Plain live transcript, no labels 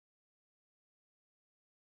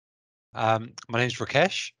My name is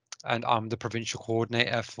Rakesh, and I'm the Provincial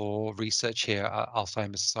Coordinator for Research here at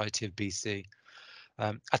Alzheimer's Society of BC.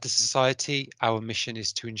 At the Society, our mission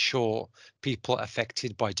is to ensure people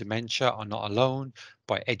affected by dementia are not alone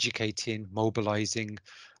by educating, mobilising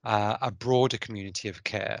a broader community of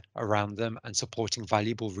care around them and supporting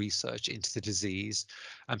valuable research into the disease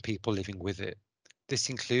and people living with it. This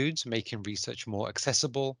includes making research more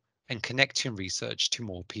accessible and connecting research to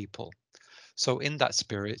more people. So, in that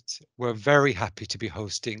spirit, we're very happy to be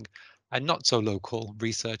hosting a not so local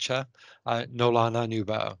researcher, Noelannah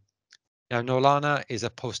Neubauer. Now, Noelannah is a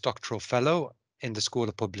postdoctoral fellow in the School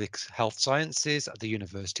of Public Health Sciences at the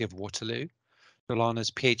University of Waterloo.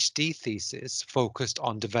 Noelannah's PhD thesis focused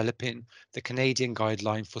on developing the Canadian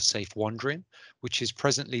guideline for safe wandering, which is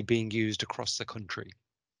presently being used across the country.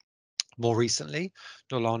 More recently,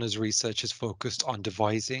 Noelannah's research has focused on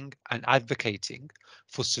devising and advocating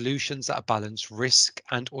for solutions that balance risk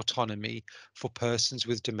and autonomy for persons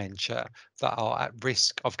with dementia that are at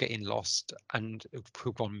risk of getting lost and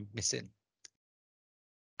who've gone missing.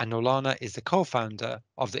 And Noelannah is the co-founder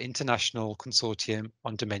of the International Consortium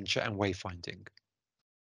on Dementia and Wayfinding.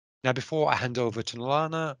 Now, before I hand over to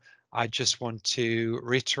Noelannah, I just want to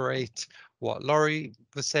reiterate what Laurie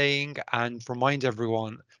was saying and remind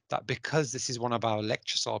everyone that because this is one of our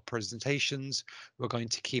lecture style presentations, we're going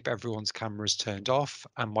to keep everyone's cameras turned off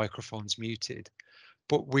and microphones muted.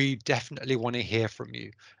 But we definitely want to hear from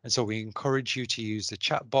you. And so we encourage you to use the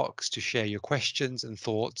chat box to share your questions and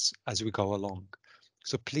thoughts as we go along.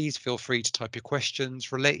 So please feel free to type your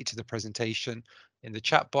questions related to the presentation in the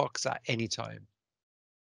chat box at any time.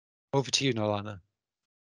 Over to you, Noelannah.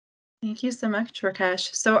 Thank you so much,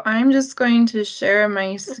 Rakesh. So I'm just going to share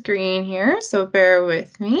my screen here, so bear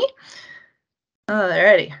with me.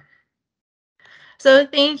 Alrighty. So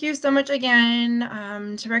thank you so much again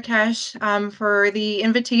to Rakesh for the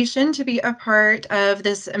invitation to be a part of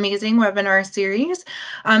this amazing webinar series.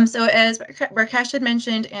 So as Rakesh had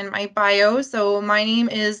mentioned in my bio, so my name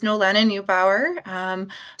is Noelannah Neubauer.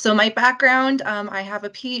 So my background, I have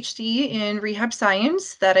a PhD in rehab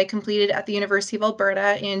science that I completed at the University of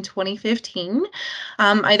Alberta in 2015.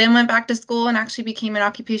 I then went back to school and actually became an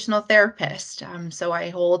occupational therapist. So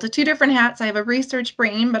I hold two different hats. I have a research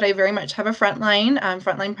brain, but I very much have a frontline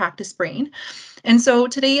practice brain. And so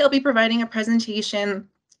today I'll be providing a presentation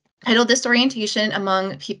titled Disorientation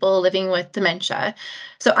Among People Living with Dementia.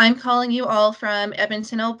 So I'm calling you all from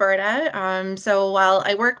Edmonton, Alberta. So while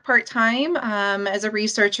I work part-time as a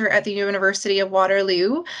researcher at the University of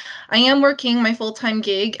Waterloo, I am working my full-time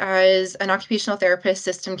gig as an occupational therapist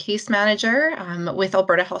system case manager with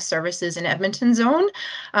Alberta Health Services in Edmonton Zone.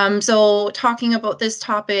 So talking about this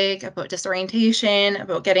topic, about disorientation,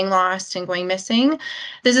 about getting lost and going missing,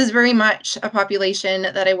 this is very much a population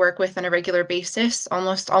that I work with on a regular basis.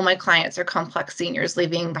 Almost all my clients are complex seniors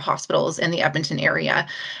leaving the hospitals in the Edmonton area.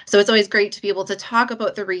 So it's always great to be able to talk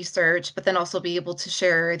about the research, but then also be able to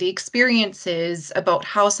share the experiences about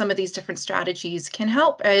how some of these different strategies can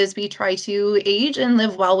help as we try to age and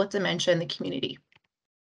live well with dementia in the community.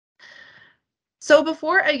 So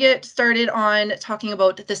before I get started on talking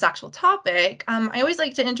about this actual topic, I always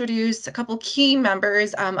like to introduce a couple key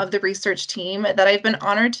members of the research team that I've been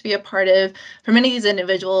honored to be a part of for many of these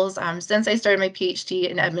individuals since I started my PhD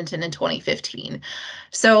in Edmonton in 2015.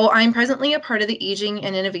 So I'm presently a part of the Aging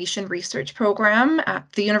and Innovation Research Program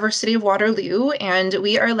at the University of Waterloo, and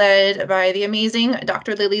we are led by the amazing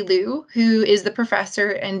Dr. Lily Liu, who is the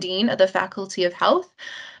professor and dean of the Faculty of Health.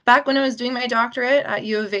 Back when I was doing my doctorate at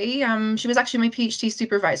U of A, she was actually my PhD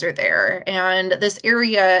supervisor there. And this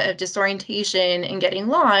area of disorientation and getting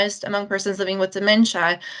lost among persons living with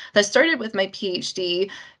dementia that started with my PhD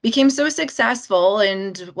became so successful.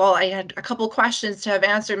 And while I had a couple questions to have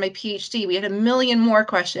answered my PhD, we had a million more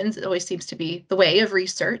questions. It always seems to be the way of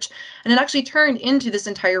research. And it actually turned into this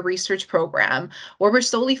entire research program where we're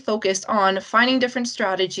solely focused on finding different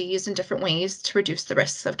strategies and different ways to reduce the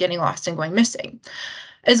risks of getting lost and going missing.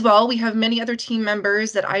 As well, we have many other team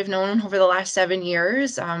members that I've known over the last 7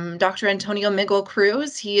 years. Dr. Antonio Miguel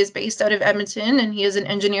Cruz, he is based out of Edmonton and he has an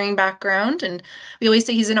engineering background. And we always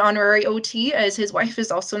say he's an honorary OT as his wife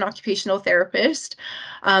is also an occupational therapist.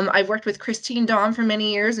 I've worked with Christine Dom for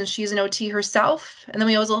many years and she's an OT herself. And then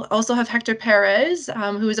we also have Hector Perez,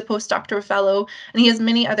 who is a postdoctoral fellow, and he has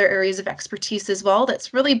many other areas of expertise as well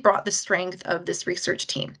that's really brought the strength of this research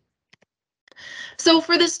team. So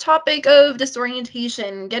for this topic of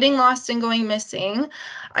disorientation, getting lost and going missing,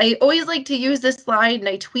 I always like to use this slide and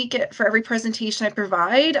I tweak it for every presentation I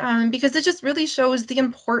provide because it just really shows the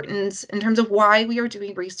importance in terms of why we are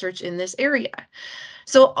doing research in this area.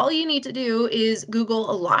 So all you need to do is Google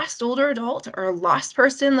a lost older adult or a lost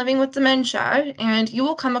person living with dementia, and you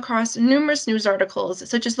will come across numerous news articles,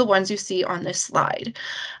 such as the ones you see on this slide.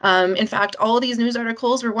 In fact, all of these news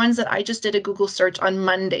articles were ones that I just did a Google search on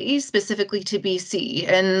Monday, specifically to BC,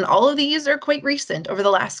 and all of these are quite recent over the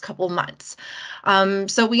last couple months.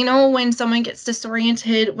 So we know when someone gets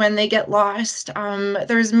disoriented, when they get lost,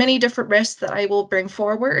 there's many different risks that I will bring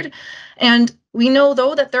forward. And we know,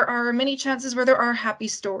 though, that there are many chances where there are happy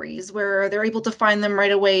stories where they're able to find them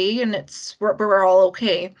right away and we're all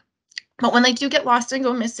okay. But when they do get lost and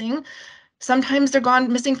go missing, sometimes they're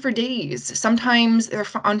gone missing for days. Sometimes they're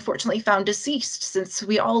unfortunately found deceased, since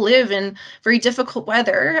we all live in very difficult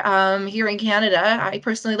weather here in Canada. I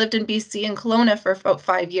personally lived in BC and Kelowna for about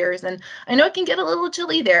 5 years, and I know it can get a little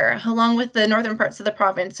chilly there, along with the northern parts of the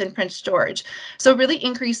province and Prince George. So it really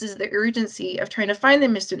increases the urgency of trying to find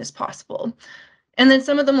them as soon as possible. And then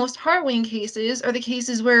some of the most harrowing cases are the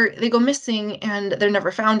cases where they go missing and they're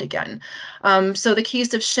never found again. So the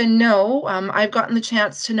case of Shin No, I've gotten the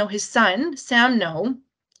chance to know his son, Sam No,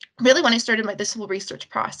 really when I started this whole research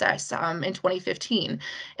process in 2015.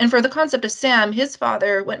 And for the concept of Sam, his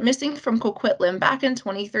father went missing from Coquitlam back in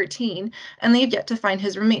 2013, and they've yet to find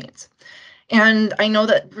his remains. And I know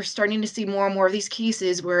that we're starting to see more and more of these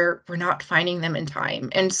cases where we're not finding them in time.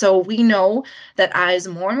 And so we know that as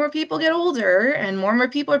more and more people get older and more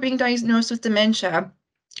people are being diagnosed with dementia,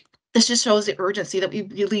 this just shows the urgency that we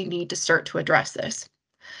really need to start to address this.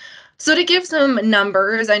 So to give some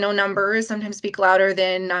numbers, I know numbers sometimes speak louder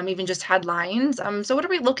than even just headlines. So what are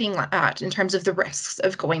we looking at in terms of the risks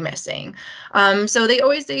of going missing? So they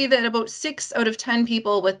always say that about 6 out of 10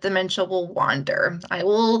 people with dementia will wander. I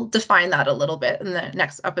will define that a little bit in the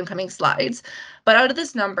next up and coming slides. But out of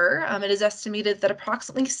this number, it is estimated that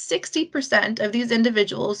approximately 60% of these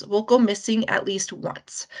individuals will go missing at least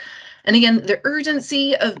once. And again, the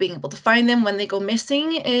urgency of being able to find them when they go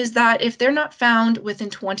missing is that if they're not found within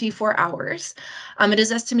 24 hours, it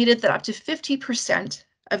is estimated that up to 50%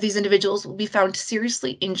 of these individuals will be found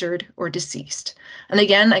seriously injured or deceased. And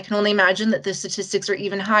again, I can only imagine that the statistics are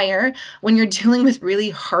even higher when you're dealing with really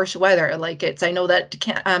harsh weather. I know that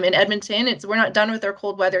in Edmonton, we're not done with our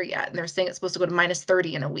cold weather yet, and they're saying it's supposed to go to minus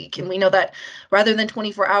 30 in a week. And we know that rather than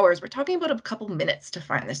 24 hours, we're talking about a couple minutes to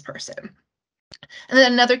find this person. And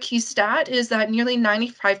then another key stat is that nearly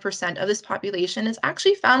 95% of this population is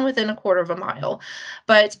actually found within a quarter of a mile.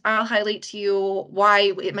 But I'll highlight to you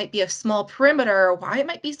why it might be a small perimeter, why it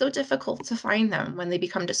might be so difficult to find them when they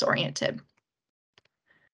become disoriented.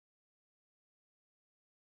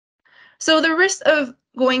 So the risk of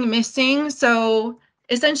going missing, so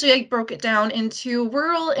essentially I broke it down into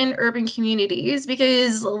rural and urban communities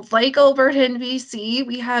because like Alberta and BC,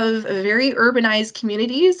 we have very urbanized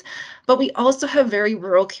communities, but we also have very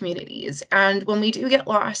rural communities. And when we do get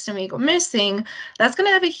lost and we go missing, that's going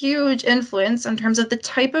to have a huge influence in terms of the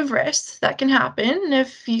type of risks that can happen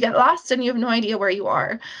if you get lost and you have no idea where you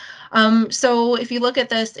are. So if you look at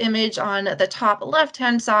this image on the top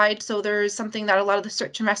left-hand side, so there's something that a lot of the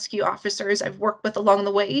search and rescue officers I've worked with along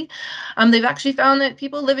the way, they've actually found that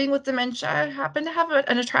people living with dementia happen to have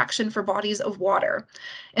an attraction for bodies of water.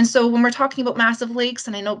 And so when we're talking about massive lakes,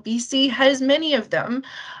 and I know BC has many of them,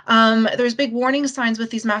 there's big warning signs with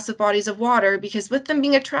these massive bodies of water because with them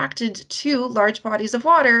being attracted to large bodies of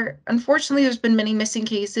water, unfortunately, there's been many missing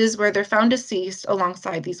cases where they're found deceased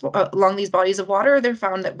alongside along these bodies of water, or they're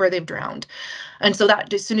found where they've drowned. And so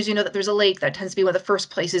that as soon as you know that there's a lake, that tends to be one of the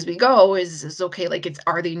first places we go is okay,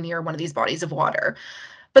 are they near one of these bodies of water?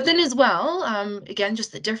 But then as well, again,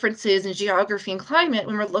 just the differences in geography and climate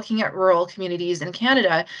when we're looking at rural communities in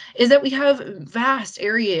Canada is that we have vast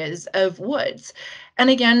areas of woods. And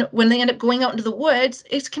again, when they end up going out into the woods,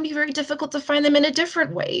 it can be very difficult to find them in a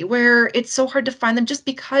different way, where it's so hard to find them just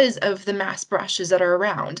because of the mass brushes that are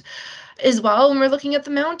around. As well, when we're looking at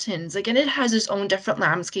the mountains, again, it has its own different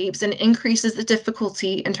landscapes and increases the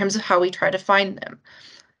difficulty in terms of how we try to find them.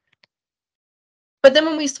 But then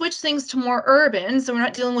when we switch things to more urban, so we're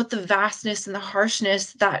not dealing with the vastness and the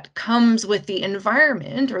harshness that comes with the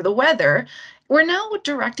environment or the weather, we're now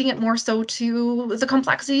directing it more so to the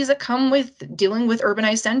complexities that come with dealing with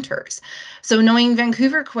urbanized centers. So knowing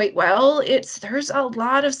Vancouver quite well, there's a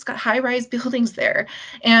lot of high-rise buildings there.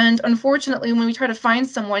 And unfortunately, when we try to find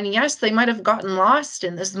someone, yes, they might have gotten lost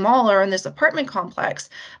in this mall or in this apartment complex,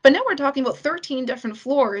 but now we're talking about 13 different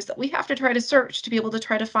floors that we have to try to search to be able to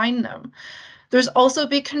try to find them. There's also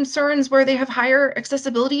big concerns where they have higher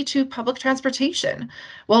accessibility to public transportation.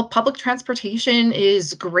 Well, public transportation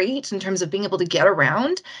is great in terms of being able to get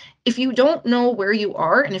around. If you don't know where you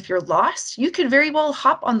are and if you're lost, you could very well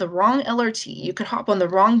hop on the wrong LRT. You could hop on the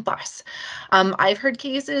wrong bus. I've heard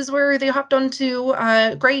cases where they hopped onto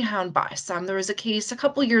a Greyhound bus. There was a case a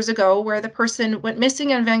couple years ago where the person went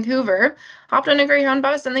missing in Vancouver, hopped on a Greyhound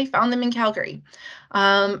bus, and they found them in Calgary.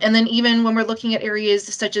 And then even when we're looking at areas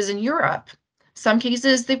such as in Europe, some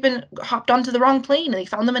cases they've been hopped onto the wrong plane and they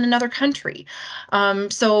found them in another country.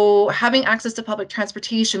 So having access to public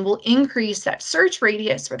transportation will increase that search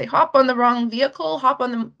radius where they hop on the wrong vehicle, hop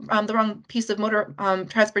on the wrong piece of motor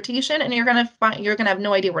transportation, and you're gonna have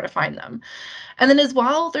no idea where to find them. And then as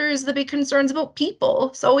well, there's the big concerns about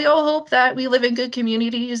people. So we all hope that we live in good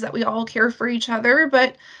communities, that we all care for each other,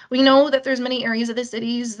 but we know that there's many areas of the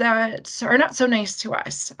cities that are not so nice to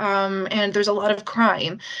us. And there's a lot of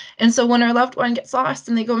crime. And so when our loved one gets lost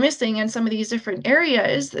and they go missing in some of these different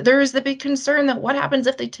areas, there's the big concern that what happens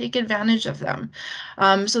if they take advantage of them?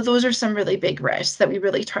 So those are some really big risks that we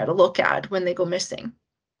really try to look at when they go missing.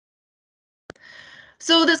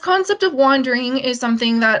 So this concept of wandering is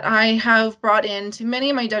something that I have brought into many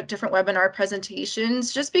of my different webinar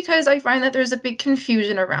presentations, just because I find that there's a big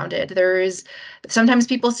confusion around it. Sometimes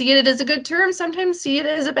people see it as a good term, sometimes see it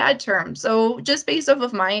as a bad term. So just based off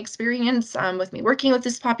of my experience with me working with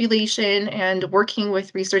this population and working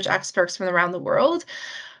with research experts from around the world,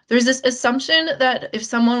 there's this assumption that if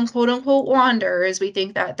someone quote unquote wanders, we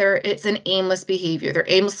think that it's an aimless behavior. They're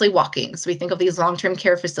aimlessly walking. So we think of these long-term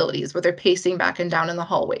care facilities where they're pacing back and down in the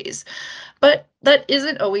hallways. But that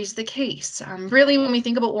isn't always the case. Really, when we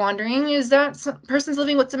think about wandering, is that persons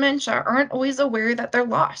living with dementia aren't always aware that they're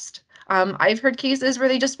lost. I've heard cases where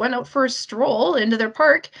they just went out for a stroll into their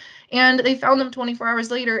park and they found them 24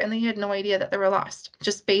 hours later and they had no idea that they were lost,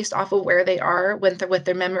 just based off of where they are with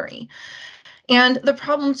their memory. And the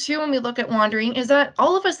problem too, when we look at wandering, is that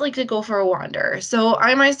all of us like to go for a wander. So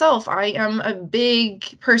I myself, I am a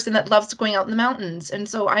big person that loves going out in the mountains. And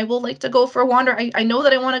so I will like to go for a wander. I know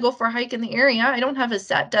that I want to go for a hike in the area. I don't have a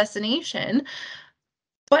set destination,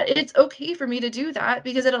 but it's okay for me to do that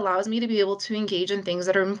because it allows me to be able to engage in things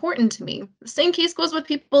that are important to me. The same case goes with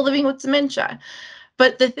people living with dementia.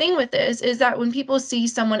 But the thing with this is that when people see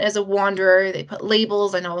someone as a wanderer, they put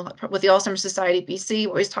labels. I know with the Alzheimer's Society BC, we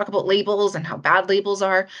always talk about labels and how bad labels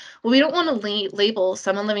are. Well, we don't want to label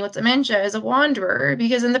someone living with dementia as a wanderer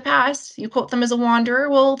because in the past, you quote them as a wanderer,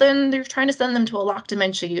 well, then they're trying to send them to a locked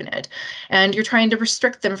dementia unit and you're trying to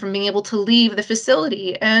restrict them from being able to leave the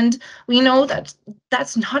facility. And we know that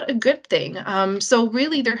that's not a good thing. So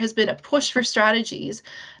really, there has been a push for strategies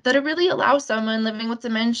that really allow someone living with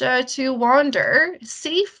dementia to wander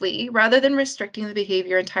safely rather than restricting the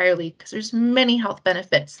behavior entirely, because there's many health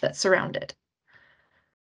benefits that surround it.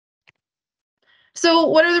 So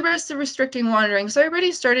what are the risks of restricting wandering? So I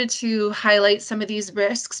already started to highlight some of these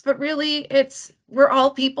risks, but really we're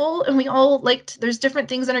all people and we all there's different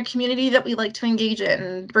things in our community that we like to engage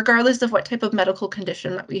in, regardless of what type of medical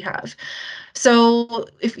condition that we have. So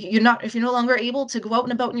if you're no longer able to go out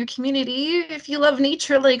and about in your community, if you love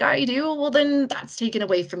nature like I do, well, then that's taken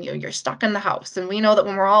away from you. You're stuck in the house. And we know that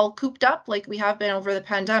when we're all cooped up, like we have been over the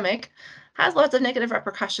pandemic, has lots of negative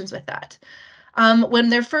repercussions with that. When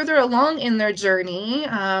they're further along in their journey,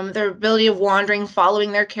 their ability of wandering,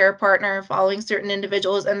 following their care partner, following certain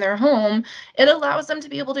individuals in their home, it allows them to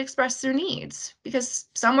be able to express their needs because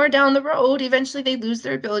somewhere down the road, eventually they lose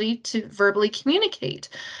their ability to verbally communicate.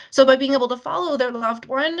 So by being able to follow their loved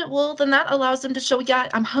one, well, then that allows them to show, yeah,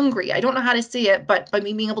 I'm hungry. I don't know how to say it, but by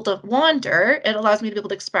me being able to wander, it allows me to be able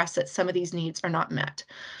to express that some of these needs are not met.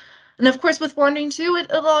 And of course, with wandering too, it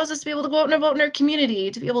allows us to be able to go out and about in our community,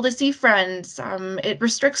 to be able to see friends. It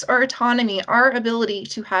restricts our autonomy, our ability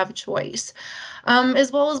to have choice,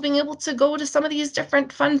 as well as being able to go to some of these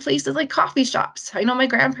different fun places like coffee shops. I know my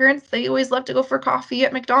grandparents, they always love to go for coffee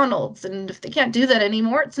at McDonald's. And if they can't do that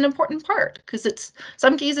anymore, it's an important part because it's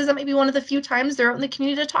some cases that may be one of the few times they're out in the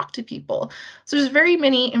community to talk to people. So there's very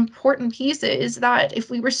many important pieces that if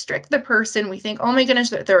we restrict the person, we think, oh my goodness,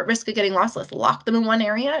 they're at risk of getting lost. Let's lock them in one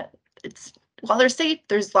area. It's while they're safe,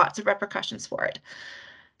 there's lots of repercussions for it.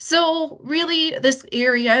 So really, this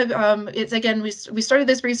area, it's again, we started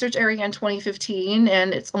this research area in 2015,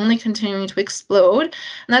 and it's only continuing to explode. And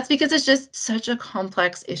that's because it's just such a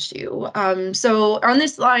complex issue. So on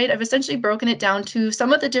this slide, I've essentially broken it down to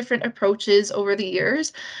some of the different approaches over the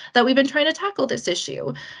years that we've been trying to tackle this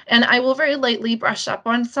issue. And I will very lightly brush up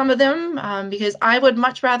on some of them because I would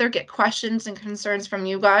much rather get questions and concerns from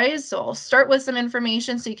you guys. So I'll start with some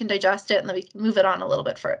information so you can digest it, and then we can move it on a little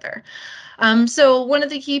bit further. So one of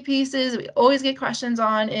the key key pieces we always get questions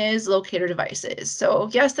on is locator devices. So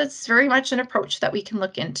yes, that's very much an approach that we can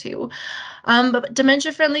look into. But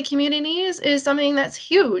dementia-friendly communities is something that's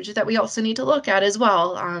huge that we also need to look at as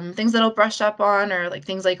well. Things that I'll brush up on are like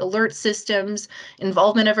things like alert systems,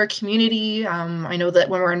 involvement of our community. I know that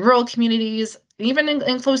when we're in rural communities, even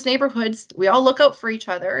in close neighborhoods, we all look out for each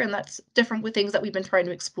other, and that's different with things that we've been trying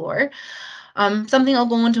to explore. Something I'll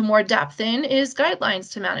go into more depth in is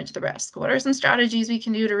guidelines to manage the risk. What are some strategies we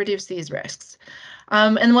can do to reduce these risks?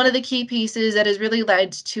 And one of the key pieces that has really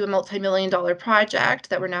led to a multi-million-dollar project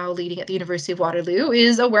that we're now leading at the University of Waterloo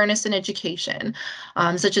is awareness and education,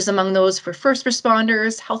 such as among those for first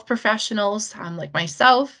responders, health professionals like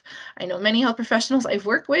myself. I know many health professionals I've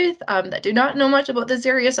worked with that do not know much about this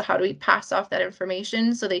area, so how do we pass off that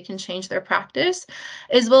information so they can change their practice,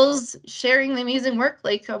 as well as sharing the amazing work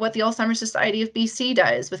like what the Alzheimer's Society of BC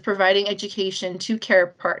does with providing education to care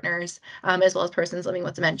partners as well as persons living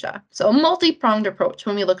with dementia. So a multi-pronged approach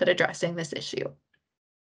when we look at addressing this issue.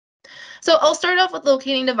 So I'll start off with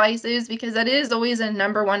locating devices because that is always a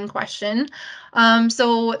number one question.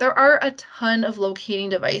 So there are a ton of locating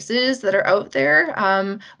devices that are out there.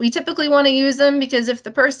 We typically want to use them because if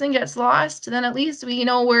the person gets lost, then at least we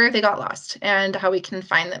know where they got lost and how we can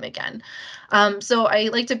find them again. So I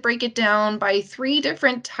like to break it down by 3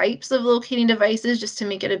 different types of locating devices just to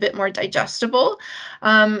make it a bit more digestible.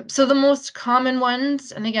 So the most common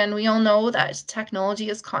ones, and again, we all know that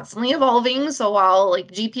technology is constantly evolving. So while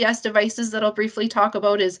like GPS devices that I'll briefly talk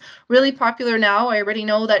about is really popular now, I already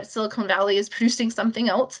know that Silicon Valley is producing something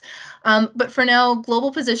else. But for now,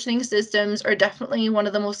 global positioning systems are definitely one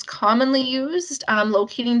of the most commonly used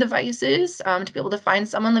locating devices to be able to find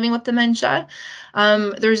someone living with dementia.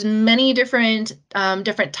 There's many different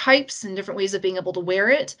types and different ways of being able to wear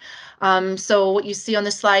it. So what you see on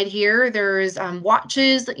the slide here, there's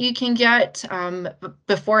watches that you can get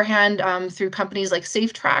beforehand through companies like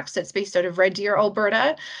Safe Tracks that's based out of Red Deer,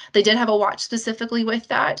 Alberta. They did have a watch specifically with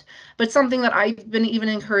that, but something that I've been even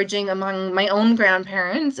encouraging among my own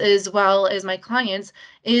grandparents as well as my clients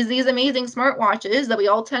is these amazing smartwatches that we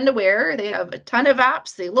all tend to wear. They have a ton of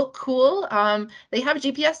apps. They look cool. They have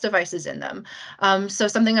GPS devices in them. So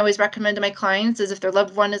something I always recommend to my clients is if their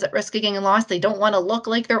loved one is at risk of getting lost, they don't want to look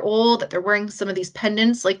like they're old, that they're wearing some of these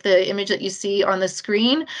pendants like the image that you see on the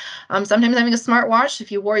screen. Sometimes having a smartwatch,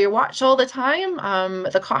 if you wore your watch all the time,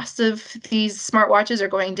 the cost of these smartwatches are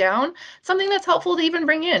going down. Something that's helpful to even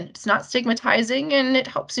bring in. It's not stigmatizing and it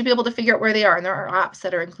helps you be able to figure out where they are, and there are apps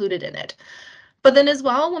that are included in it. But then as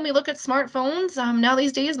well, when we look at smartphones, now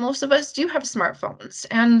these days, most of us do have smartphones,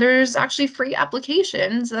 and there's actually free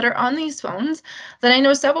applications that are on these phones that I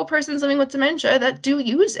know several persons living with dementia that do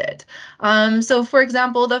use it. So for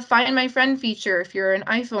example, the Find My Friend feature, if you're an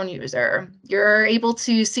iPhone user, you're able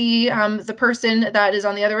to see the person that is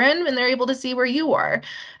on the other end and they're able to see where you are.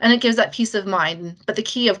 And it gives that peace of mind. But the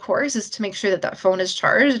key, of course, is to make sure that that phone is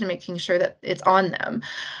charged and making sure that it's on them.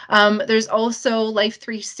 There's also Life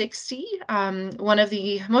 360, one of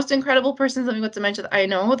the most incredible persons living with dementia that I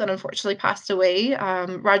know that unfortunately passed away,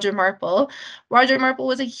 Roger Marple. Roger Marple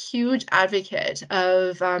was a huge advocate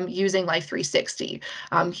of using Life 360.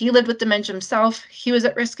 He lived with dementia himself. He was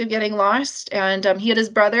at risk of getting lost, and he had his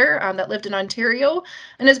brother that lived in Ontario,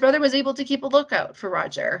 and his brother was able to keep a lookout for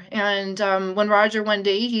Roger. And when Roger one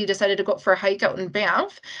day he decided to go for a hike out in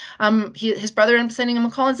Banff, his brother ended up sending him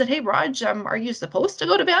a call and said, "Hey, Raj, are you supposed to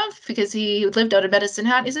go to Banff?" Because he lived out of Medicine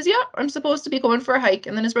Hat. He says, "Yeah, I'm supposed to be going for a hike."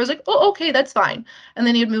 And then his brother's like, "Oh, okay, that's fine." And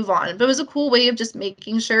then he'd move on. But it was a cool way of just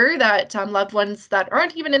making sure that loved ones that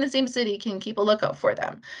aren't even in the same city can keep a lookout for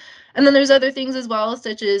them. And then there's other things as well,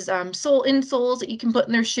 such as sole insoles that you can put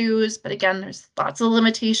in their shoes. But again, there's lots of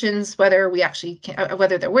limitations, whether we actually can,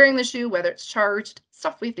 whether they're wearing the shoe, whether it's charged,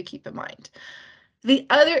 stuff we have to keep in mind. The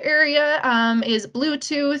other area is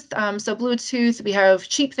Bluetooth. So Bluetooth, we have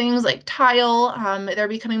cheap things like Tile. They're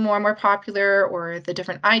becoming more and more popular, or the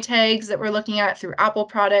different iTags that we're looking at through Apple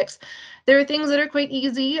products. There are things that are quite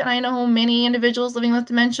easy, and I know many individuals living with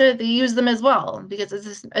dementia, they use them as well because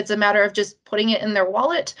it's a matter of just putting it in their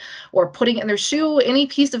wallet or putting it in their shoe, any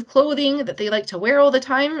piece of clothing that they like to wear all the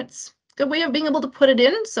time. It's a good way of being able to put it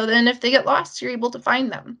in, so then if they get lost, you're able to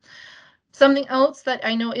find them. Something else that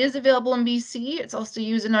I know is available in BC, it's also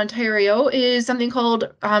used in Ontario, is something called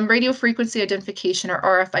radio frequency identification, or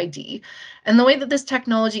RFID. And the way that this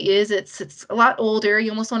technology is, it's a lot older.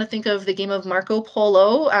 You almost want to think of the game of Marco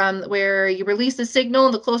Polo, where you release the signal,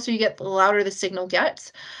 and the closer you get, the louder the signal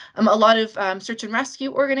gets. A lot of search and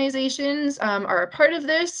rescue organizations are a part of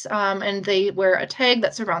this, and they wear a tag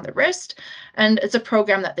that's around the wrist, and it's a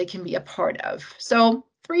program that they can be a part of. So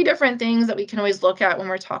 3 different things that we can always look at when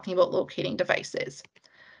we're talking about locating devices.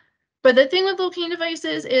 But the thing with locating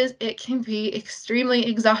devices is it can be extremely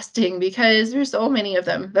exhausting because there's so many of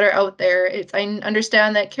them that are out there. I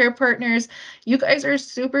understand that care partners, you guys are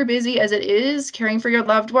super busy as it is caring for your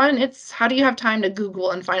loved one. It's how do you have time to Google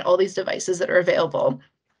and find all these devices that are available?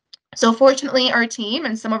 So fortunately, our team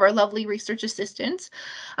and some of our lovely research assistants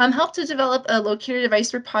helped to develop a locator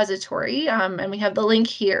device repository, and we have the link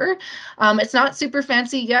here. It's not super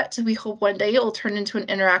fancy yet. We hope one day it will turn into an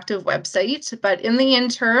interactive website, but in the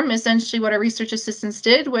interim, essentially what our research assistants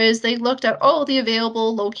did was they looked at all the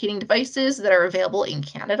available locating devices that are available in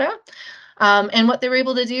Canada. And what they were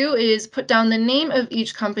able to do is put down the name of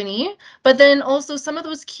each company, but then also some of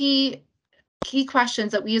those key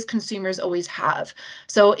questions that we as consumers always have.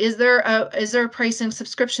 So is there a price and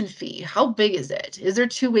subscription fee? How big is it? Is there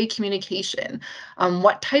two-way communication?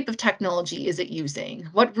 What type of technology is it using?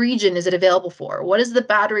 What region is it available for? What is the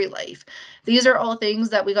battery life? These are all things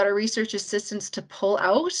that we got our research assistants to pull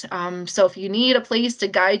out. So if you need a place to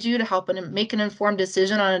guide you to help make an informed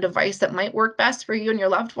decision on a device that might work best for you and your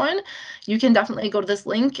loved one, you can definitely go to this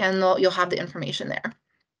link and you'll have the information there.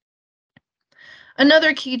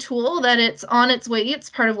 Another key tool that it's on its way, it's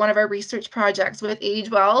part of one of our research projects with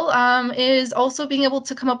AgeWell, is also being able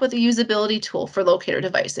to come up with a usability tool for locator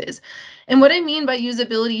devices. And what I mean by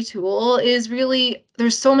usability tool is really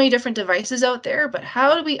there's so many different devices out there, but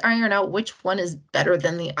how do we iron out which one is better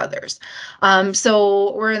than the others?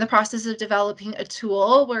 So we're in the process of developing a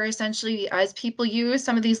tool where essentially as people use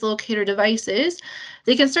some of these locator devices,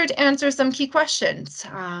 they can start to answer some key questions.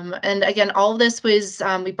 And again, all of this was,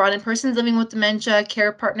 we brought in persons living with dementia,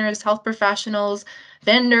 care partners, health professionals,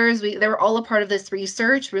 vendors. They were all a part of this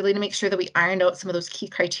research, really to make sure that we ironed out some of those key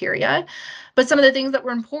criteria. But some of the things that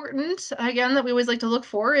were important, again, that we always like to look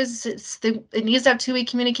for is it needs to have two-way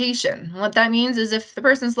communication. What that means is if the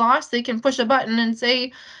person's lost, they can push a button and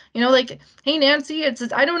say, like, hey, Nancy,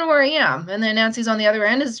 I don't know where I am. And then Nancy's on the other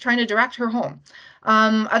end is trying to direct her home.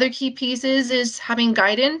 Other key pieces is having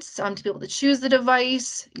guidance to be able to choose the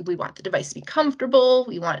device. We want the device to be comfortable.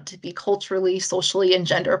 We want it to be culturally, socially, and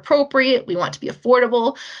gender appropriate. We want it to be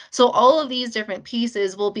affordable. So all of these different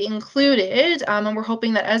pieces will be included. And we're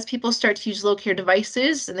hoping that as people start to use locator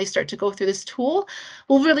devices and they start to go through this tool,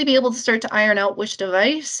 we'll really be able to start to iron out which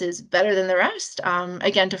device is better than the rest,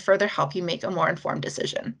 again, to further help you make a more informed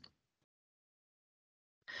decision.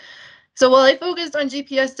 So while I focused on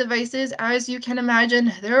GPS devices, as you can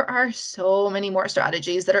imagine, there are so many more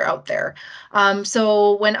strategies that are out there.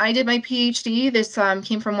 So when I did my PhD, this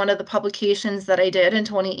came from one of the publications that I did in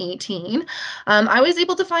 2018. I was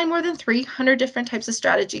able to find more than 300 different types of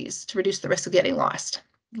strategies to reduce the risk of getting lost.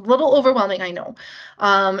 A little overwhelming, I know.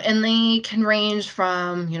 And they can range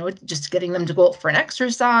from, just getting them to go out for an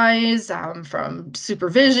exercise, from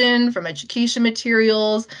supervision, from education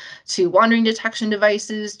materials, to wandering detection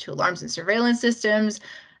devices, to alarms and surveillance systems.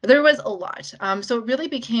 There was a lot. So it really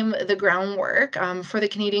became the groundwork for the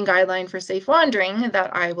Canadian Guideline for Safe Wandering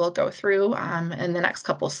that I will go through in the next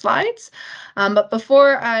couple slides. But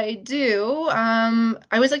before I do, I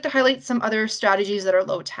always like to highlight some other strategies that are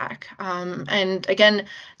low tech. And again,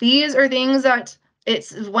 these are things that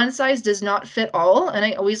it's one size does not fit all, and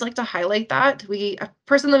I always like to highlight that. A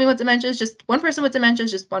person living with dementia is just one person with dementia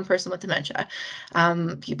is just one person with dementia.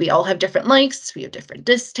 We all have different likes, we have different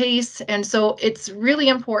distastes, and so it's really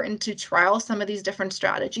important to trial some of these different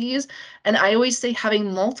strategies. And I always say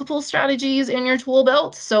having multiple strategies in your tool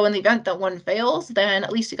belt, so in the event that one fails, then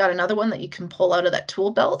at least you got another one that you can pull out of that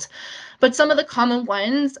tool belt. But some of the common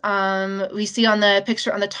ones we see on the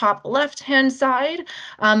picture on the top left-hand side,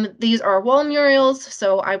 these are wall murals.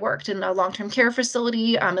 So I worked in a long-term care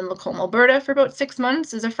facility in Lacombe, Alberta for about 6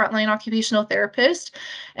 months as a frontline occupational therapist.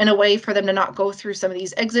 And a way for them to not go through some of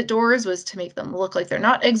these exit doors was to make them look like they're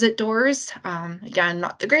not exit doors. Again,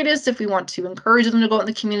 not the greatest if we want to encourage them to go out in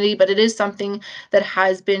the community, but it is something that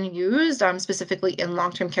has been used specifically in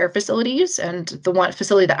long-term care facilities. And the one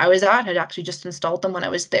facility that I was at had actually just installed them when I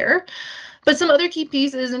was there. But some other key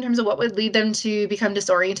pieces in terms of what would lead them to become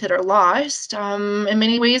disoriented or lost, in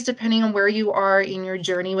many ways, depending on where you are in your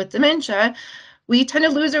journey with dementia, we tend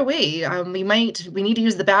to lose our way. We need to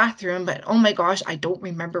use the bathroom, but oh my gosh, I don't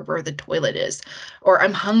remember where the toilet is. Or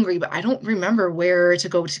I'm hungry, but I don't remember where to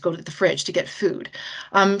go to the fridge to get food.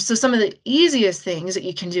 So some of the easiest things that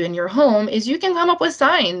you can do in your home is you can come up with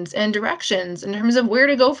signs and directions in terms of where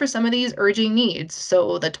to go for some of these urging needs.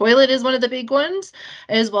 So the toilet is one of the big ones,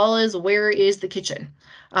 as well as where is the kitchen.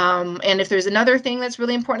 And if there's another thing that's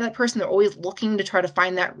really important to that person, they're always looking to try to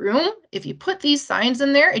find that room. If you put these signs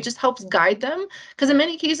in there, it just helps guide them, because in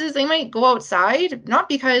many cases they might go outside, not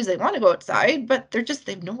because they want to go outside, but they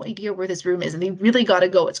have no idea where this room is and they really got to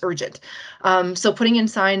go. It's urgent. So putting in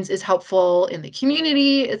signs is helpful in the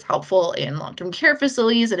community. It's helpful in long-term care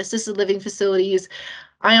facilities and assisted living facilities.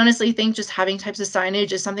 I honestly think just having types of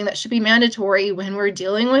signage is something that should be mandatory when we're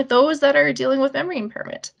dealing with those that are dealing with memory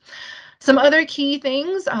impairment. Some other key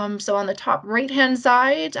things, so on the top right-hand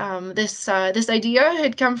side, this idea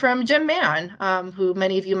had come from Jim Mann, who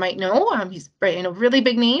many of you might know. He's a really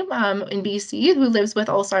big name in BC who lives with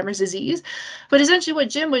Alzheimer's disease. But essentially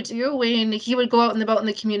what Jim would do when he would go out and about in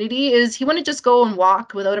the community is he wouldn't just go and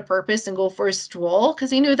walk without a purpose and go for a stroll,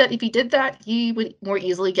 because he knew that if he did that, he would more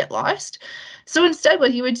easily get lost. So instead,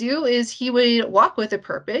 what he would do is he would walk with a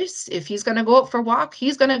purpose. If he's going to go out for a walk,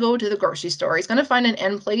 he's going to go to the grocery store. He's going to find an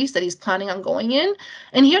end place that he's planning on going in.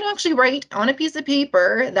 And he would actually write on a piece of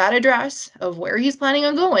paper that address of where he's planning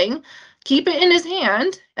on going, keep it in his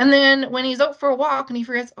hand. And then when he's out for a walk and he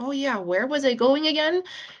forgets, oh yeah, where was I going again?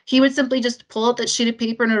 He would simply just pull out that sheet of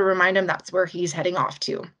paper and it would remind him that's where he's heading off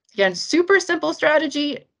to. Again, super simple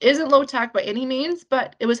strategy, isn't low tech by any means,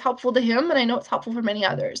 but it was helpful to him. And I know it's helpful for many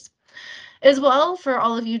others. As well, for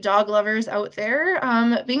all of you dog lovers out there,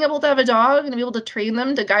 being able to have a dog and be able to train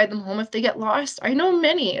them to guide them home if they get lost. I know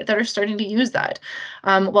many that are starting to use that.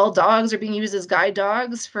 While dogs are being used as guide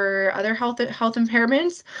dogs for other health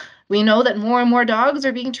impairments, we know that more and more dogs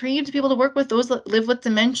are being trained to be able to work with those that live with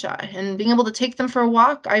dementia and being able to take them for a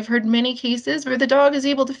walk. I've heard many cases where the dog is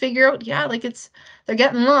able to figure out, yeah, like they're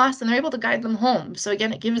getting lost and they're able to guide them home. So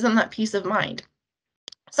again, it gives them that peace of mind.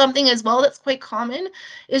 Something as well that's quite common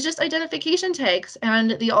is just identification tags,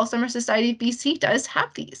 and the Alzheimer's Society of BC does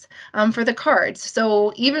have these for the cards.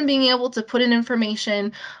 So even being able to put in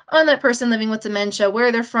information on that person living with dementia,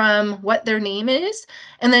 where they're from, what their name is,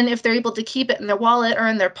 and then if they're able to keep it in their wallet or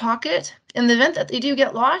in their pocket, in the event that they do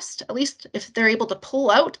get lost, at least if they're able to pull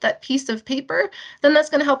out that piece of paper, then that's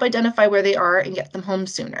going to help identify where they are and get them home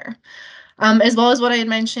sooner. As well as what I had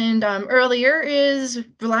mentioned earlier, is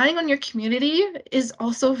relying on your community is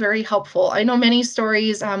also very helpful. I know many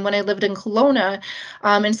stories when I lived in Kelowna,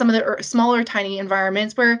 in some of the smaller, tiny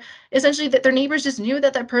environments where essentially that their neighbors just knew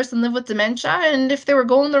that that person lived with dementia, and if they were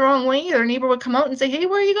going the wrong way, their neighbor would come out and say, "Hey,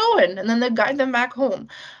 where are you going?" And then they'd guide them back home.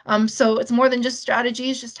 So it's more than just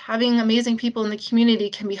strategies. Just having amazing people in the community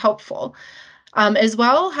can be helpful. As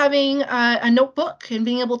well, having a notebook and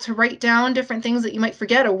being able to write down different things that you might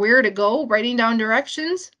forget or where to go, writing down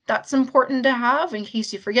directions, that's important to have in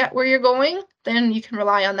case you forget where you're going, then you can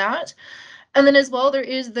rely on that. And then as well, there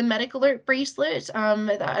is the medical alert bracelet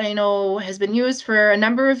that I know has been used for a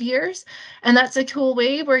number of years. And that's a cool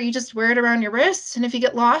way where you just wear it around your wrist. And if you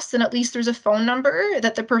get lost, then at least there's a phone number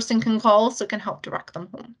that the person can call so it can help direct them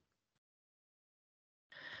home.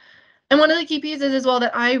 And one of the key pieces as well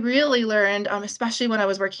that I really learned, especially when I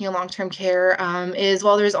was working in long-term care, is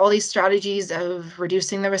while there's all these strategies of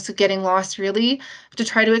reducing the risk of getting lost, really, to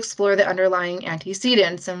try to explore the underlying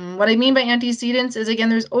antecedents. And what I mean by antecedents is, again,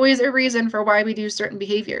 there's always a reason for why we do certain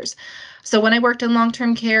behaviors. So when I worked in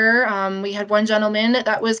long-term care, we had one gentleman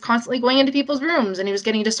that was constantly going into people's rooms and he was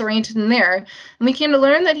getting disoriented in there. And we came to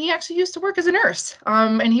learn that he actually used to work as a nurse,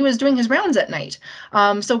 and he was doing his rounds at night.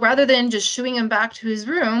 So rather than just shooing him back to his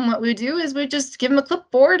room, what we'd do is we'd just give him a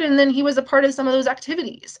clipboard and then he was a part of some of those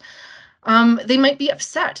activities. They might be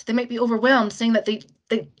upset. They might be overwhelmed, saying that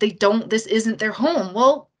they don't, this isn't their home.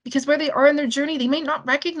 Well, because where they are in their journey, they may not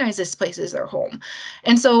recognize this place as their home.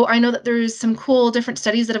 And so I know that there's some cool different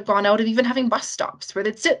studies that have gone out of even having bus stops where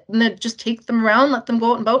they'd sit and they'd just take them around, let them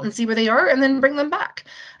go out and about and see where they are, and then bring them back.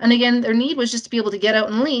 And again, their need was just to be able to get out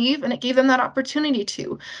and leave, and it gave them that opportunity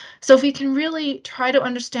to. So if we can really try to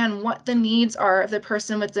understand what the needs are of the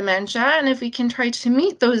person with dementia, and if we can try to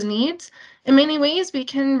meet those needs, in many ways, we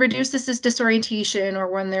can reduce this as disorientation or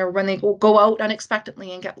when they go out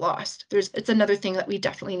unexpectedly and get lost. It's another thing that we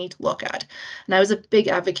definitely need to look at. And I was a big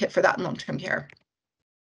advocate for that in long-term care.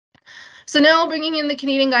 So now bringing in the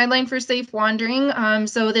Canadian Guideline for Safe Wandering.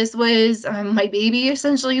 So this was my baby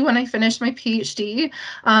essentially when I finished my PhD.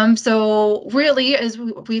 So really, as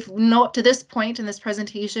we've known up to this point in this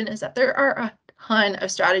presentation, is that there are a ton of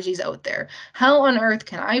strategies out there. How on earth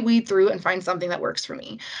can I weed through and find something that works for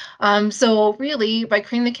me? So really, by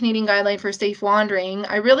creating the Canadian Guideline for Safe Wandering,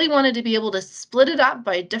 I really wanted to be able to split it up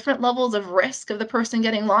by different levels of risk of the person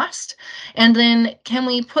getting lost. And then can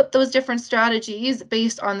we put those different strategies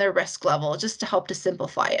based on their risk level, just to help to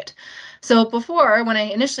simplify it. So before, when I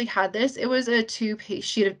initially had this, it was a two-page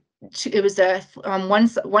sheet of it was a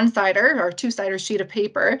one-sider or two-sider sheet of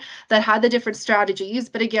paper that had the different strategies.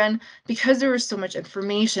 But again, because there was so much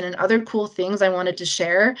information and other cool things I wanted to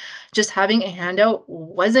share, just having a handout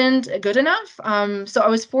wasn't good enough. So I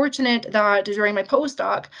was fortunate that during my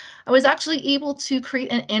postdoc, I was actually able to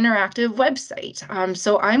create an interactive website.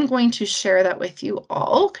 So I'm going to share that with you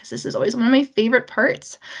all because this is always one of my favorite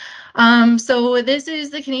parts. So this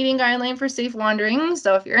is the Canadian Guideline for Safe Wandering.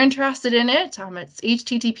 So if you're interested in it, it's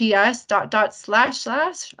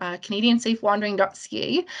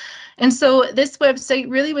https://canadiansafewandering.ca. And so this website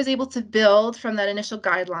really was able to build from that initial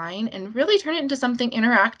guideline and really turn it into something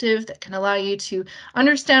interactive that can allow you to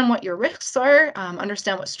understand what your risks are,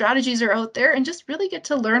 understand what strategies are out there, and just really get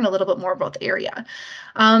to learn a little bit more about the area.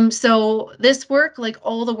 So this work, like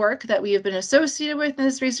all the work that we have been associated with in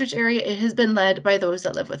this research area, it has been led by those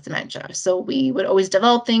that live with dementia. So we would always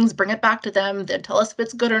develop things, bring it back to them, they'd tell us if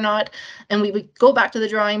it's good or not, and we would go back to the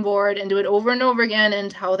drawing board and do it over and over again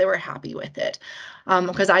until they were happy with it.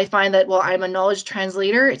 Because I find that while I'm a knowledge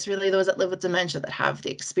translator, it's really those that live with dementia that have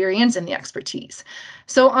the experience and the expertise.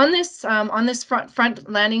 So on this front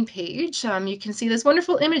landing page, you can see this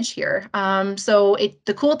wonderful image here. So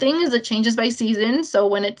the cool thing is it changes by season. So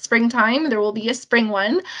when it's springtime, there will be a spring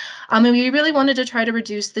one. And we really wanted to try to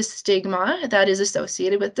reduce the stigma that is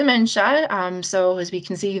associated with dementia. So as we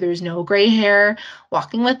can see, there's no gray hair,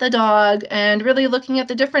 walking with the dog, and really looking at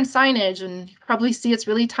the different signage. And you probably see it's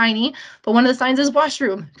really tiny, but one of the signs is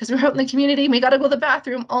washroom because we're out in the community. We got to go to the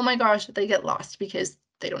bathroom. Oh my gosh, they get lost because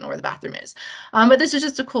they don't know where the bathroom is. But this is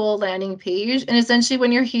just a cool landing page. And essentially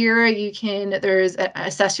when you're here, there's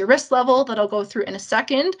assess your risk level that I'll go through in a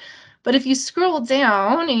second. But if you scroll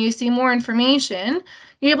down and you see more information,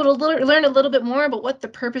 you're able to learn a little bit more about what the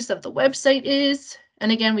purpose of the website is.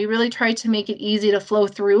 And again, we really try to make it easy to flow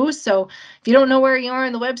through. So if you don't know where you are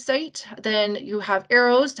on the website, then you have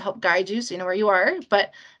arrows to help guide you so you know where you are, but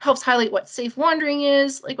helps highlight what safe wandering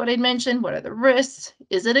is, like what I'd mentioned, what are the risks,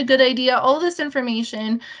 is it a good idea? All this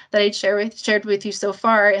information that I'd shared with you so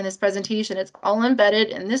far in this presentation, it's all embedded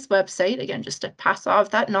in this website, again, just to pass off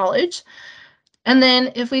that knowledge. And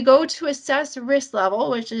then if we go to assess risk level,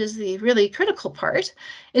 which is the really critical part,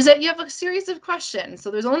 is that you have a series of questions. So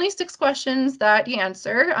there's only 6 questions that you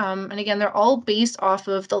answer. And again, they're all based off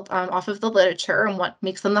of the literature and what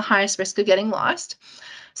makes them the highest risk of getting lost.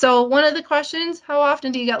 So one of the questions, how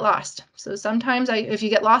often do you get lost? So sometimes if you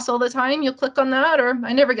get lost all the time, you'll click on that, or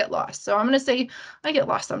I never get lost. So I'm going to say I get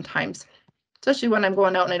lost sometimes, especially when I'm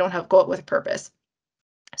going out and I don't go out with a purpose.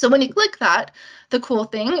 So when you click that, the cool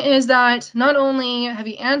thing is that not only have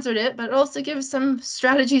you answered it, but it also gives some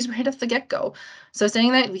strategies right off the get-go. So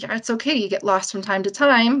saying that it's okay, you get lost from time to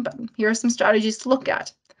time, but here are some strategies to look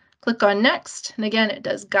at. Click on next, and again, it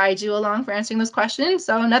does guide you along for answering those questions.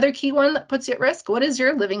 So another key one that puts you at risk, what is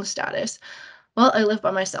your living status? Well, I live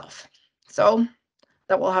by myself. So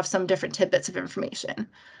that will have some different tidbits of information.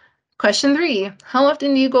 Question 3, how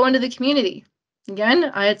often do you go into the community?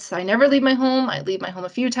 Again, I never leave my home. I leave my home a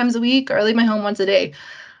few times a week, or I leave my home once a day.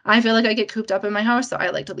 I feel like I get cooped up in my house, so I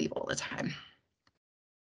like to leave all the time.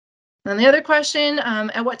 And the other question,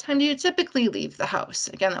 at what time do you typically leave the house?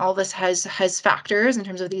 Again, all this has factors in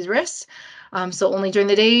terms of these risks. So only during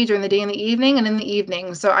the day in the evening, and in the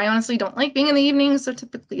evening. So I honestly don't like being in the evening, so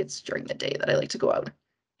typically it's during the day that I like to go out.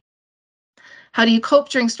 How do you cope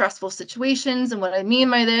during stressful situations? And what I mean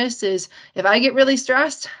by this is if I get really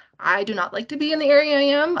stressed, I do not like to be in the area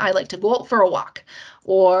I am. I like to go out for a walk,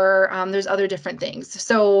 or there's other different things.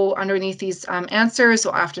 So underneath these answers,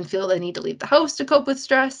 so I often feel the need to leave the house to cope with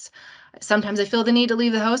stress. Sometimes I feel the need to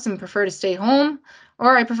leave the house and prefer to stay home,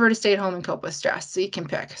 or I prefer to stay at home and cope with stress. So you can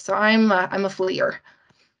pick. So I'm a fleer.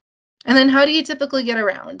 And then how do you typically get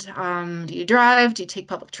around? Do you drive? Do you take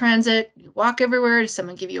public transit? Do you walk everywhere? Does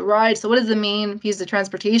someone give you a ride? So what is the main piece of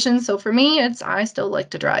transportation? So for me, I still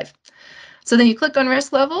like to drive. So then you click on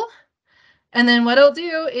risk level. And then what I'll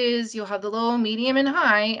do is you'll have the low, medium, and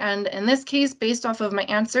high. And in this case, based off of my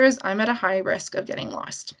answers, I'm at a high risk of getting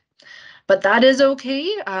lost. But that is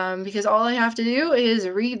okay because all I have to do is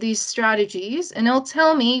read these strategies, and it'll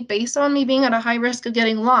tell me, based on me being at a high risk of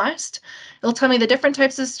getting lost, it'll tell me the different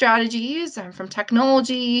types of strategies from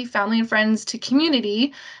technology, family and friends to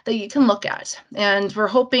community that you can look at. And we're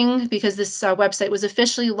hoping, because this website was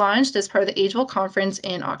officially launched as part of the Agewell Conference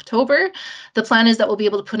in October, the plan is that we'll be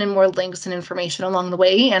able to put in more links and information along the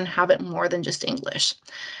way and have it more than just English.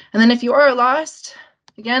 And then if you are lost,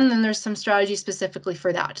 again, then there's some strategy specifically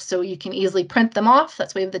for that. So you can easily print them off.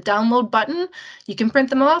 That's why we have the download button. You can print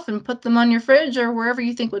them off and put them on your fridge or wherever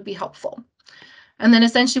you think would be helpful. And then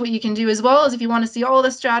essentially what you can do as well is if you want to see all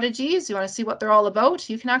the strategies, you want to see what they're all about,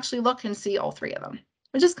 you can actually look and see all 3 of them.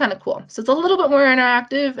 which is kind of cool. So it's a little bit more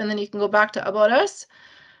interactive, and then you can go back to About Us,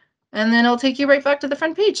 and then it'll take you right back to the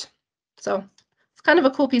front page. So it's kind of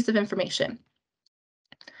a cool piece of information.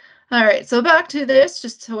 All right, so back to this,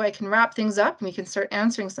 just so I can wrap things up and we can start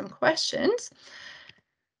answering some questions.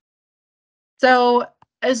 So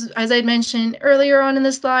as I mentioned earlier on in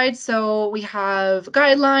the slide, so we have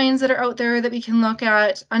guidelines that are out there that we can look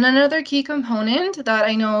at. And another key component that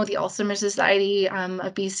I know the Alzheimer's Society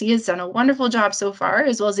of BC has done a wonderful job so far,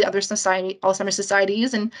 as well as the other Alzheimer's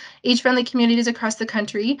societies and age-friendly communities across the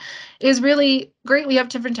country, is really great. We have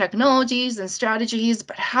different technologies and strategies,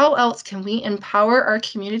 but how else can we empower our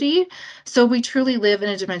community so we truly live in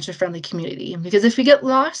a dementia-friendly community? Because if we get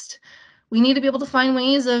lost, we need to be able to find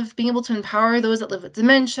ways of being able to empower those that live with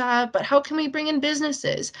dementia, but how can we bring in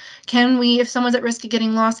businesses? Can we, if someone's at risk of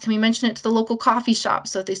getting lost, can we mention it to the local coffee shop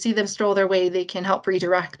so if they see them stroll their way, they can help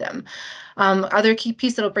redirect them? Other key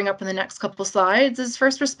piece that I'll bring up in the next couple slides is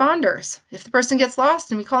first responders. If the person gets lost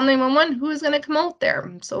and we call 911, who is going to come out there?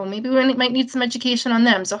 So maybe we might need some education on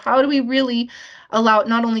them. So how do we really allow it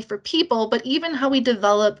not only for people, but even how we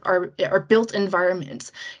develop our built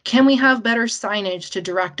environments? Can we have better signage to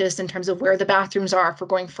direct us in terms of where the bathrooms are if we're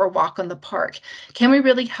going for a walk on the park? Can we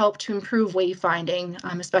really help to improve wayfinding,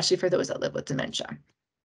 especially for those that live with dementia?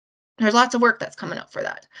 There's lots of work that's coming up for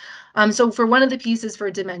that. So for one of the pieces for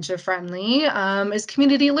dementia friendly is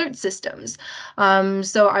community alert systems.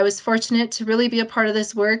 So I was fortunate to really be a part of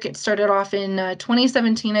this work. It started off in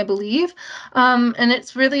 2017, I believe, and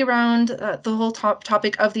it's really around the whole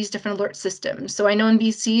topic of these different alert systems. So I know in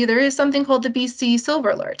BC there is something called the BC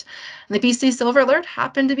Silver Alert. And the BC Silver Alert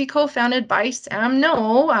happened to be co-founded by Sam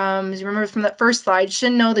No. As you remember from that first slide,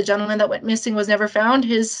 Shin No, the gentleman that went missing, was never found.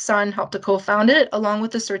 His son helped to co-found it, along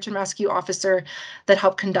with the search and rescue officer that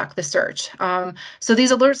helped conduct the search. So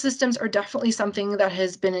these alert systems are definitely something that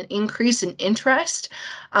has been an increase in interest,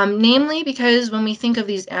 namely because when we think of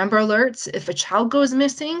these Amber Alerts, if a child goes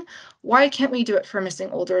missing, why can't we do it for a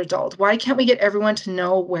missing older adult? Why can't we get everyone to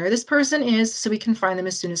know where this person is so we can find them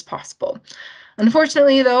as soon as possible?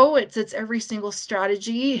 Unfortunately, though, it's every single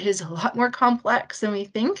strategy is a lot more complex than we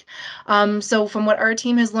think. So from what our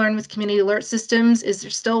team has learned with community alert systems is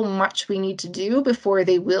there's still much we need to do before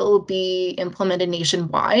they will be implemented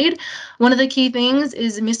nationwide. One of the key things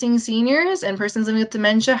is missing seniors and persons living with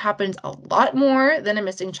dementia happens a lot more than a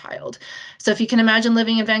missing child. So if you can imagine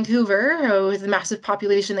living in Vancouver with the massive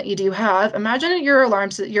population that you do have, imagine your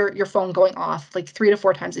alarms, your phone going off like 3 to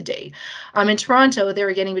 4 times a day. In Toronto, they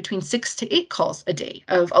were getting between 6 to 8 calls a day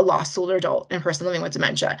of a lost older adult and person living with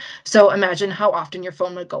dementia. So imagine how often your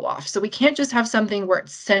phone would go off. So we can't just have something where it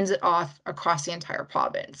sends it off across the entire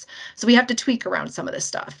province. So we have to tweak around some of this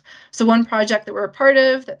stuff. So one project that we're a part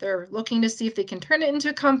of that they're looking to see if they can turn it into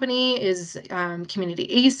a company is Community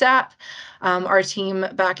ASAP. Our team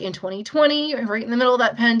back in 2020, right in the middle of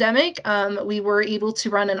that pandemic, we were able to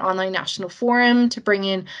run an online national forum to bring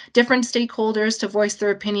in different stakeholders to voice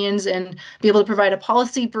their opinions and be able to provide a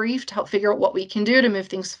policy brief to help figure out what we can do to move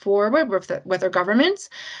things forward with our governments.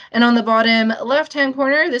 And on the bottom left-hand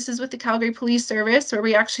corner, this is with the Calgary Police Service, where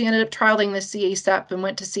we actually ended up trialing the CASEP and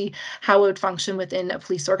went to see how it would function within a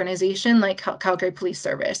police organization like Calgary Police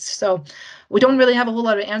Service. So we don't really have a whole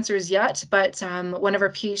lot of answers yet, but one of our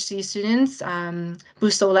PhD students,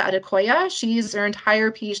 Busola Adekoya, her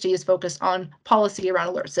entire PhD is focused on policy around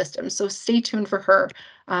alert systems. So stay tuned for her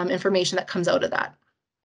information that comes out of that.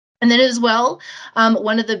 And then as well,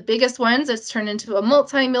 one of the biggest ones that's turned into a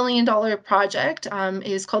multi-million-dollar project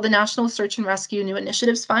is called the National Search and Rescue New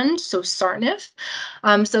Initiatives Fund, so SARNIF.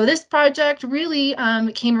 So this project really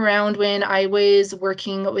came around when I was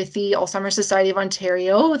working with the Alzheimer's Society of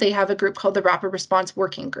Ontario. They have a group called the Rapid Response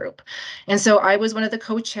Working Group. And so I was one of the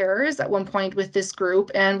co-chairs at one point with this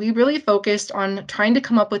group, and we really focused on trying to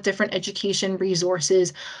come up with different education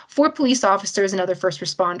resources for police officers and other first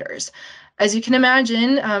responders. As you can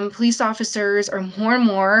imagine, police officers are more and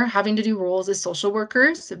more having to do roles as social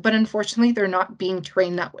workers, but unfortunately, they're not being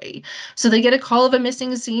trained that way. So they get a call of a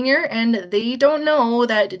missing senior, and they don't know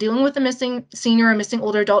that dealing with a missing senior or missing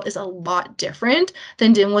older adult is a lot different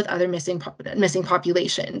than dealing with other missing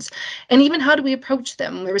populations. And even how do we approach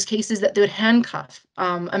them? There was cases that they would handcuff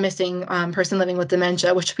a missing person living with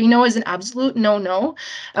dementia, which we know is an absolute no-no.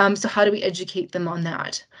 So how do we educate them on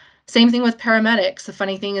that? Same thing with paramedics. The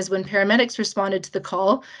funny thing is when paramedics responded to the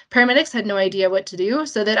call, paramedics had no idea what to do.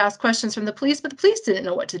 So they'd ask questions from the police, but the police didn't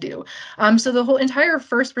know what to do. So the whole entire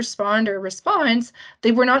first responder response,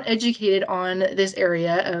 they were not educated on this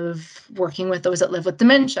area of working with those that live with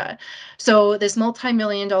dementia. So this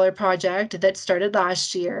multi-million-dollar project that started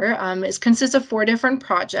last year consists of 4 different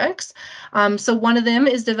projects. So one of them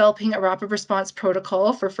is developing a rapid response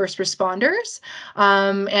protocol for first responders.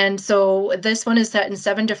 And so this one is set in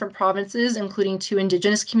 7 different provinces, including 2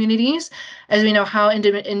 Indigenous communities. As we know how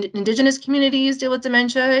Indigenous communities deal with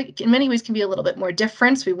dementia, in many ways can be a little bit more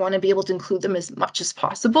different. So we want to be able to include them as much as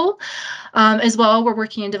possible. As well, we're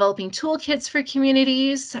working on developing toolkits for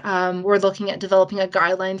communities. We're looking at developing a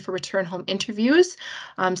guideline for return home interviews.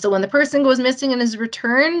 So when the person goes missing and is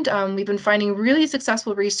returned, we've been finding really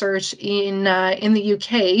successful research in the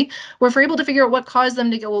UK, where if we're able to figure out what caused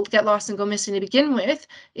them to get lost and go missing to begin with,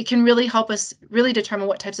 it can really help us really determine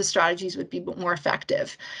what types of strategies would be more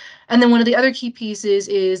effective. And then one of the other key pieces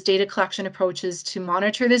is data collection approaches to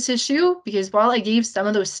monitor this issue, because while I gave some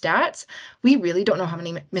of those stats, we really don't know how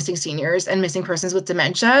many missing seniors and missing persons with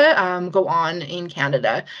dementia go on in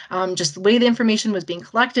Canada. Just the way the information was being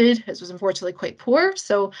collected was unfortunately quite poor.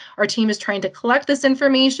 So our team is trying to collect this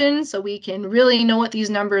information so we can really know what these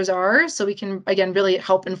numbers are, so we can, again, really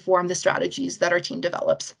help inform the strategies that our team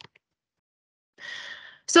develops.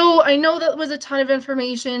 So I know that was a ton of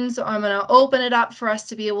information, so I'm going to open it up for us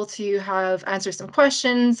to be able to answer some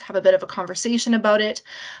questions, have a bit of a conversation about it.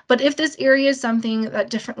 But if this area is something that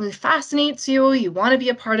differently fascinates you, you want to be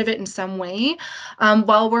a part of it in some way,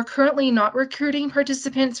 while we're currently not recruiting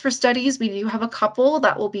participants for studies, we do have a couple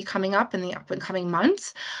that will be coming up in the up and coming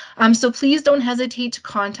months. So please don't hesitate to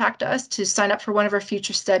contact us to sign up for one of our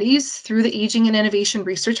future studies through the Aging and Innovation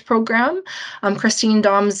Research Program. Christine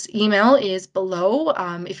Dom's email is below.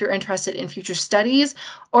 If you're interested in future studies,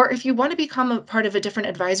 or if you want to become a part of a different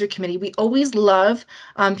advisory committee, we always love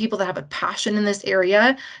people that have a passion in this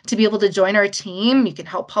area to be able to join our team. You can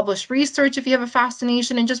help publish research if you have a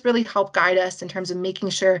fascination, and just really help guide us in terms of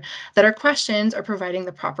making sure that our questions are providing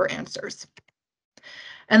the proper answers.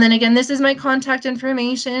 And then again, this is my contact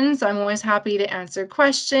information, so I'm always happy to answer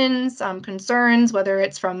questions, concerns, whether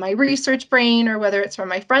it's from my research brain or whether it's from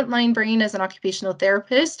my frontline brain as an occupational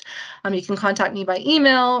therapist. You can contact me by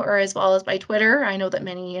email or as well as by Twitter. I know that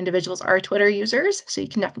many individuals are Twitter users, so you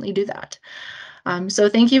can definitely do that. So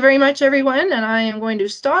thank you very much, everyone, and I am going to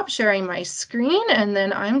stop sharing my screen, and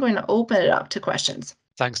then I'm going to open it up to questions.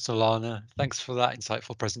 Thanks, Noelannah. Thanks for that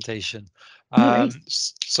insightful presentation. No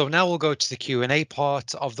worries. So now we'll go to the Q&A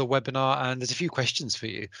part of the webinar, and there's a few questions for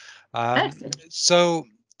you. Excellent. So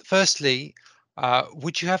firstly,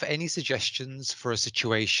 would you have any suggestions for a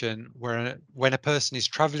situation where when a person is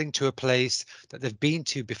traveling to a place that they've been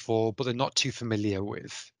to before, but they're not too familiar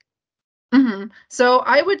with? So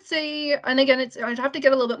I would say, and again, I'd have to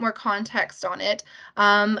get a little bit more context on it.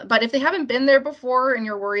 But if they haven't been there before and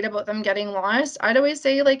you're worried about them getting lost, I'd always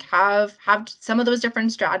say like have some of those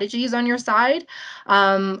different strategies on your side.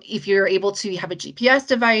 If you're able to have a GPS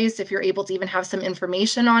device, if you're able to even have some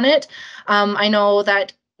information on it. I know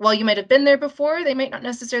that while you might have been there before, they might not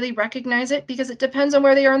necessarily recognize it because it depends on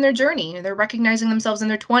where they are in their journey. They're recognizing themselves in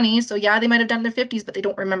their 20s. So yeah, they might have done their 50s, but they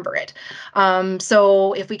don't remember it.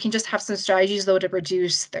 So if we can just have some strategies though to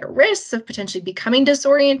reduce their risks of potentially becoming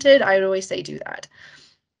disoriented, I would always say do that.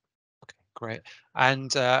 Okay, great.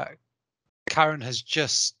 And Karen has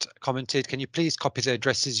just commented, can you please copy the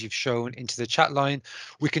addresses you've shown into the chat line?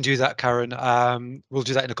 We can do that, Karen. We'll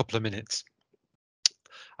do that in a couple of minutes.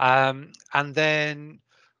 And then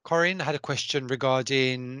Corinne had a question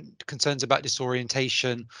regarding concerns about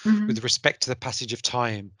disorientation with respect to the passage of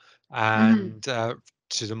time and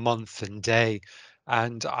to the month and day.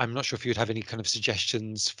 And I'm not sure if you'd have any kind of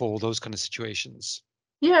suggestions for those kind of situations.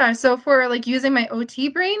 Yeah, so for like using my OT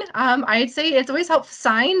brain, I'd say it's always helpful.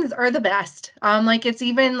 Signs are the best. Like it's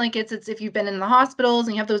even like it's if you've been in the hospitals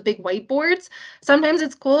and you have those big whiteboards, sometimes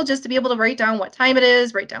it's cool just to be able to write down what time it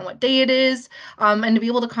is, write down what day it is, and to be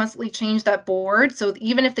able to constantly change that board. So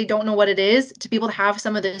even if they don't know what it is, to be able to have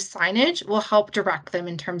some of this signage will help direct them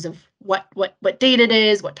in terms of what date it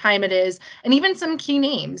is, what time it is, and even some key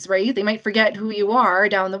names, right? They might forget who you are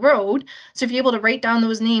down the road. So if you're able to write down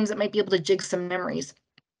those names, it might be able to jig some memories.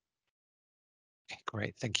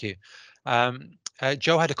 Great, thank you.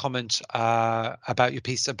 Joe had a comment about your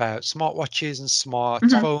piece about smartwatches and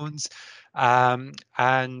smartphones.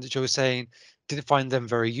 And Joe was saying, did it find them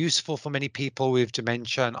very useful for many people with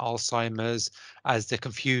dementia and Alzheimer's as they're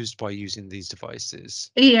confused by using these devices?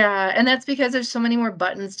 Yeah, and that's because there's so many more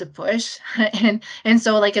buttons to push. And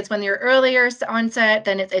so like it's when you're earlier onset,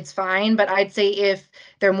 then it's fine. But I'd say if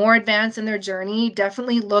they're more advanced in their journey,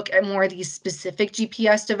 definitely look at more of these specific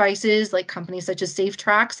GPS devices, like companies such as Safe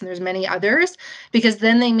Tracks, and there's many others, because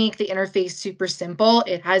then they make the interface super simple.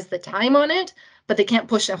 It has the time on it, but they can't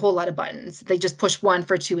push a whole lot of buttons. They just push one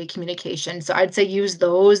for two-way communication. So I'd say use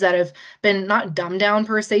those that have been not dumbed down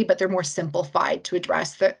per se, but they're more simplified to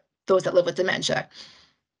address those that live with dementia.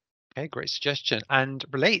 Okay, great suggestion. And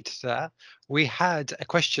related to that, we had a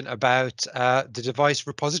question about the device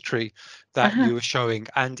repository that Uh-huh. you were showing,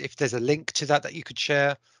 and if there's a link to that that you could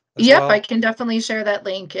share as Yep, I well. can definitely share that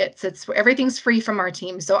link. It's everything's free from our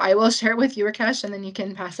team, so I will share it with you, Rakesh, and then you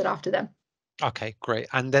can pass it off to them. Okay, great.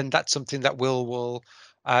 And then that's something that we'll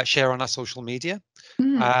share on our social media.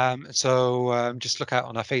 Mm, Just look out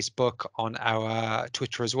on our Facebook, on our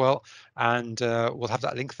Twitter as well, and we'll have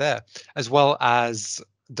that link there, as well as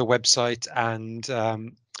the website and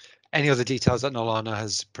any other details that Noelannah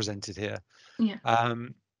has presented here. yeah.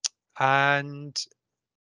 Um, and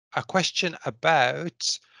a question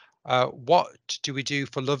about what do we do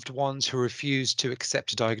for loved ones who refuse to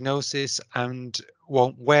accept a diagnosis and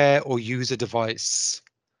won't wear or use a device?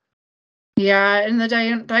 Yeah, and the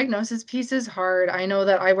diagnosis piece is hard. I know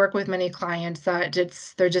that I work with many clients that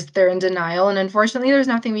they're in denial, and unfortunately, there's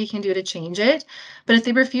nothing we can do to change it. But if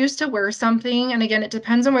they refuse to wear something, and again, it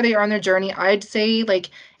depends on where they are on their journey. I'd say like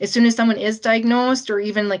as soon as someone is diagnosed, or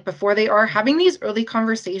even like before they are, having these early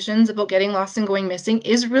conversations about getting lost and going missing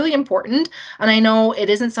is really important. And I know it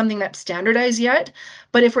isn't something that's standardized yet,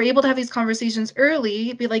 but if we're able to have these conversations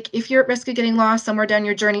early, be like, if you're at risk of getting lost somewhere down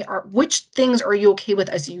your journey, which things are you okay with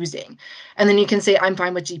us using? And then you can say, I'm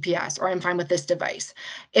fine with GPS or I'm fine with this device.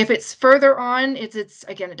 If it's further on, it's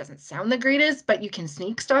again, it doesn't sound the greatest, but you can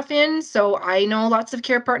sneak stuff in. So I know lots of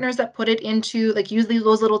care partners that put it into like usually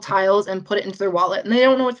those little tiles and put it into their wallet and they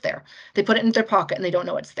don't know it's there. They put it in their pocket and they don't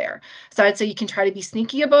know it's there. So I'd say you can try to be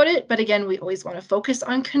sneaky about it. But again, we always want to focus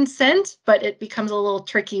on consent, but it becomes a little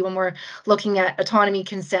tricky when we're looking at autonomy,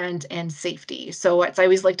 consent, and safety. So I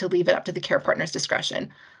always like to leave it up to the care partner's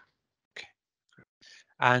discretion.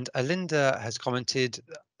 And Alinda has commented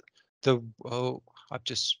oh, I've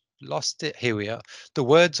just lost it. Here we are. The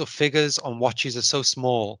words or figures on watches are so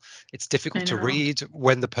small. It's I difficult to know. read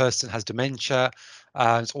when the person has dementia.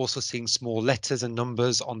 It's also seeing small letters and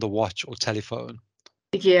numbers on the watch or telephone.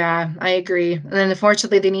 Yeah, I agree. And then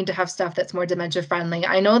unfortunately, they need to have stuff that's more dementia friendly.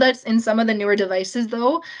 I know that in some of the newer devices,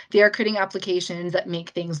 though, they are creating applications that make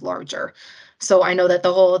things larger. So I know that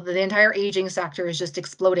the entire aging sector is just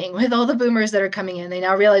exploding with all the boomers that are coming in. They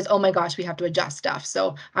now realize, oh my gosh, we have to adjust stuff.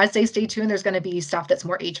 So I'd say stay tuned. There's going to be stuff that's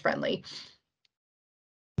more age friendly.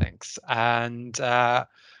 Thanks. And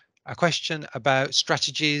a question about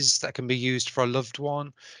strategies that can be used for a loved one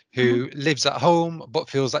Mhm, who lives at home but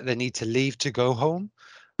feels like they need to leave to go home.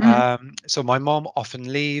 mhm. So my mom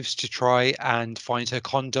often leaves to try and find her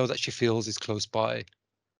condo that she feels is close by.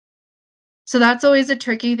 So that's always a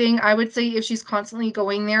tricky thing. I would say if she's constantly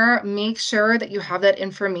going there, make sure that you have that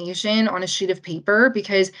information on a sheet of paper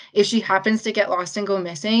because if she happens to get lost and go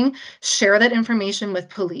missing, share that information with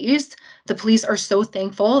police. The police are so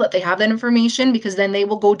thankful that they have that information because then they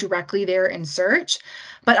will go directly there and search.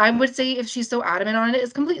 But I would say if she's so adamant on it,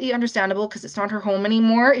 it's completely understandable because it's not her home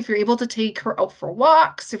anymore. If you're able to take her out for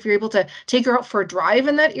walks, if you're able to take her out for a drive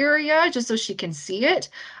in that area just so she can see it,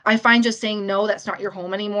 I find just saying, no, that's not your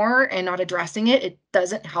home anymore and not addressing it, it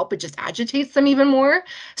doesn't help. It just agitates them even more.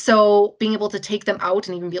 So being able to take them out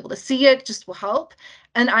and even be able to see it just will help.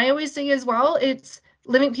 And I always say as well, it's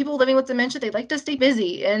people living with dementia, they like to stay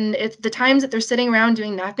busy. And it's the times that they're sitting around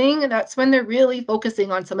doing nothing, that's when they're really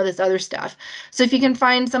focusing on some of this other stuff. So if you can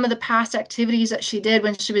find some of the past activities that she did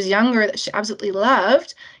when she was younger that she absolutely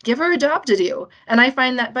loved, give her a job to do. And I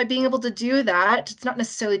find that by being able to do that, it's not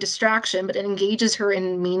necessarily distraction, but it engages her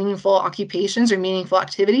in meaningful occupations or meaningful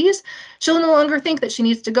activities. She'll no longer think that she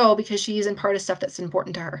needs to go because she's in part of stuff that's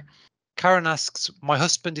important to her. Karen asks, my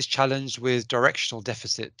husband is challenged with directional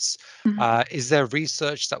deficits. Mhm. Is there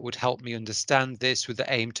research that would help me understand this with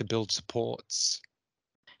the aim to build supports?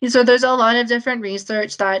 So there's a lot of different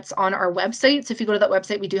research that's on our website. So if you go to that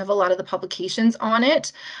website, we do have a lot of the publications on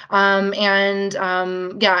it. Yeah,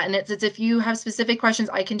 and it's if you have specific questions,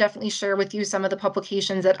 I can definitely share with you some of the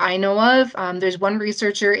publications that I know of. There's one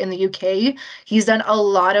researcher in the UK. He's done a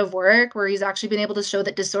lot of work where he's actually been able to show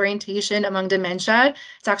that disorientation among dementia,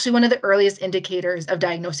 it's actually one of the earliest indicators of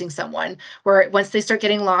diagnosing someone, where once they start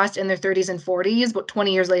getting lost in their 30s and 40s, about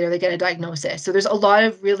 20 years later, they get a diagnosis. So there's a lot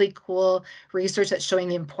of really cool research that's showing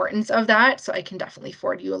the importance of that. So I can definitely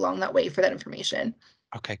forward you along that way for that information.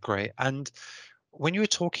 Okay, great. And when you were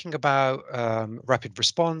talking about rapid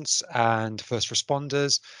response and first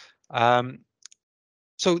responders, um,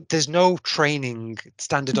 so there's no training,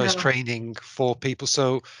 standardized No. training for people.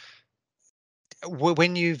 So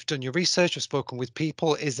when you've done your research or spoken with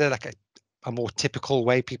people, is there like a more typical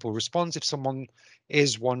way people respond if someone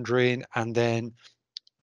is wandering and then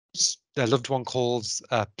their loved one calls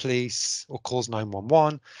police or calls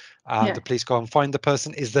 911 and Yeah. the police go and find the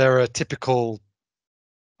person? Is there a typical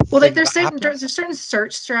Well, like thing that happens? there's certain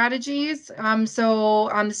search strategies.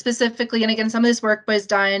 Specifically, and again, some of this work was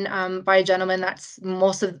done by a gentleman that's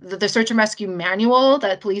most of the search and rescue manual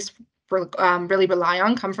that police really rely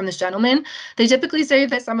on come from this gentleman. They typically say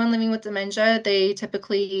that someone living with dementia, they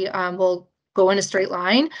typically will go in a straight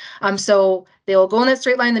line. So they'll go in that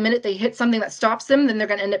straight line. The minute they hit something that stops them, then they're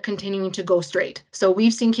going to end up continuing to go straight. So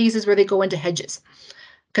we've seen cases where they go into hedges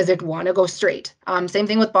because they'd want to go straight. Same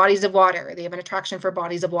thing with bodies of water. They have an attraction for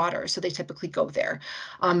bodies of water, so they typically go there.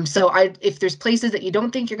 If there's places that you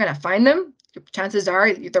don't think you're going to find them, chances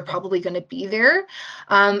are they're probably going to be there.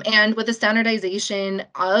 And with the standardization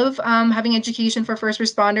of having education for first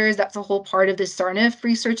responders, that's a whole part of this SARNIF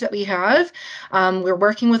research that we have. We're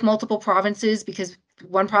working with multiple provinces because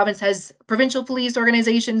one province has provincial police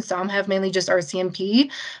organizations, some have mainly just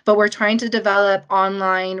RCMP, but we're trying to develop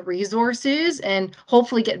online resources and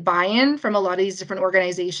hopefully get buy-in from a lot of these different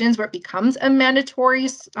organizations where it becomes a mandatory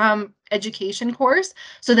education course.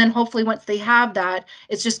 So then hopefully once they have that,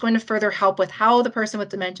 it's just going to further help with how the person with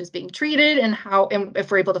dementia is being treated and if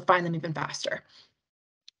we're able to find them even faster.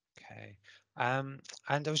 Okay. And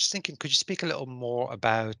I was just thinking, could you speak a little more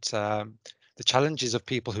about the challenges of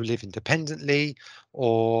people who live independently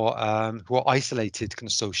or who are isolated kind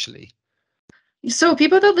of socially? So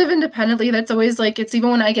people that live independently, that's always like it's even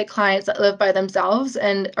when I get clients that live by themselves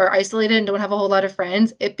and are isolated and don't have a whole lot of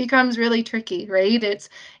friends, it becomes really tricky, right? It's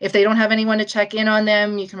if they don't have anyone to check in on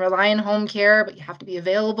them, you can rely on home care, but you have to be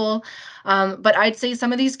available. But I'd say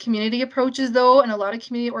some of these community approaches, though, and a lot of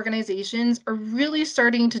community organizations are really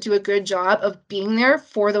starting to do a good job of being there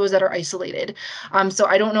for those that are isolated. So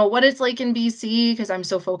I don't know what it's like in BC because I'm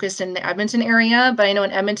so focused in the Edmonton area, but I know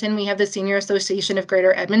in Edmonton we have the Senior Association of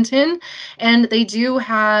Greater Edmonton, and they do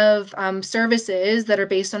have services that are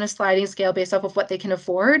based on a sliding scale based off of what they can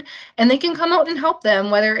afford. And they can come out and help them,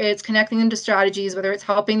 whether it's connecting them to strategies, whether it's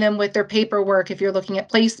helping them with their paperwork, if you're looking at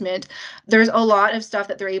placement. There's a lot of stuff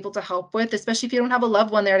that they're able to help with, especially if you don't have a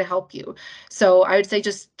loved one there to help you. So I would say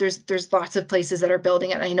just there's lots of places that are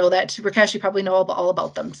building it. And I know that Rakesh, you probably know all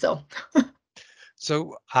about them. So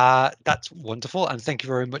So that's wonderful, and thank you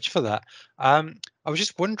very much for that. I was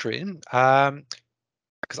just wondering,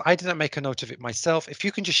 because I didn't make a note of it myself, if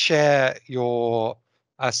you can just share your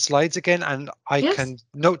slides again, and I yes, can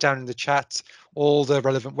note down in the chat all the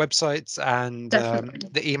relevant websites and definitely.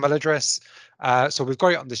 the email address. So we've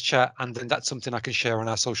got it on this chat, and then that's something I can share on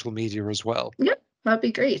our social media as well. Yep, that'd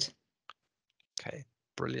be great. Okay,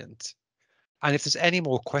 brilliant. And if there's any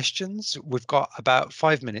more questions, we've got about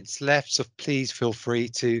 5 minutes left, so please feel free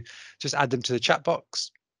to just add them to the chat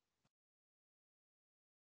box.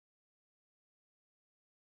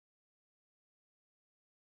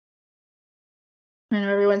 I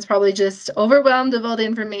know everyone's probably just overwhelmed of all the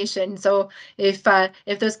information. So if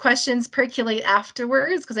those questions percolate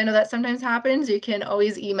afterwards, because I know that sometimes happens, you can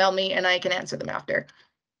always email me and I can answer them after.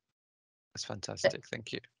 That's fantastic.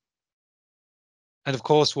 Thank you. And of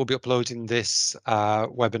course, we'll be uploading this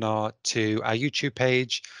webinar to our YouTube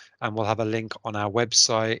page, and we'll have a link on our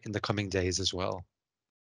website in the coming days as well.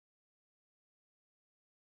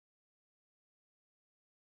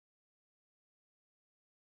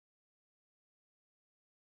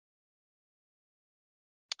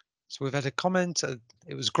 So we've had a comment.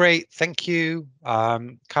 It was great. Thank you.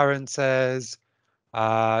 Karen says,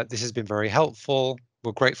 this has been very helpful.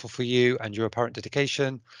 We're grateful for you and your apparent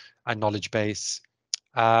dedication and knowledge base.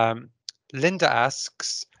 Um, Linda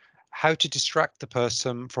asks, how to distract the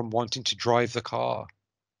person from wanting to drive the car?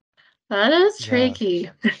 That is Yeah. tricky.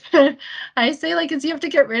 I say like is you have to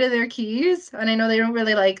get rid of their keys, and I know they don't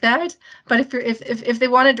really like that. But if they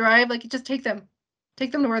want to drive, like just take them.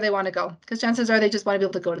 Take them to where they want to go, because chances are they just want to be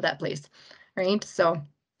able to go to that place, right? So,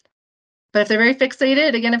 but if they're very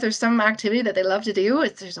fixated, again, if there's some activity that they love to do,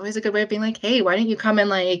 there's always a good way of being like, hey, why don't you come and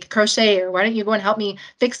like crochet, or why don't you go and help me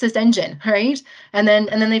fix this engine, right? And then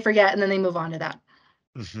they forget, and then they move on to that.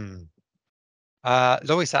 Mm-hmm.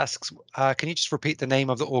 Lois asks, can you just repeat the name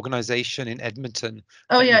of the organization in Edmonton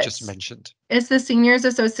Oh that you yeah, just mentioned? it's the Seniors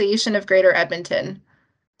Association of Greater Edmonton.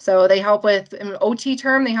 So they help with, in OT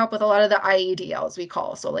term, they help with a lot of the IADLs we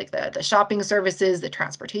call. So like the shopping services, the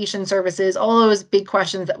transportation services, all those big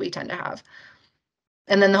questions that we tend to have.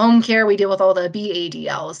 And then the home care, we deal with all the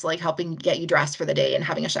BADLs, like helping get you dressed for the day and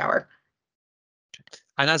having a shower.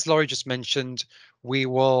 And as Laurie just mentioned, we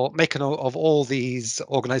will make a note of all these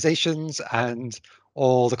organizations and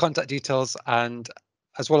all the contact details, and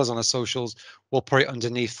as well as on our socials, we'll put it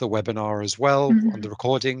underneath the webinar as well on the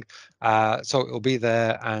recording. So it will be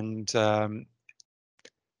there, and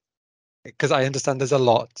because I understand there's a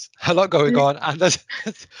lot going on, and there's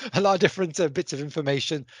a lot of different bits of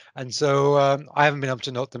information, and so I haven't been able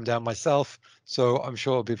to note them down myself, so I'm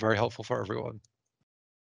sure it'll be very helpful for everyone.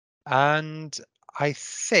 And I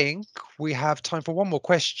think we have time for one more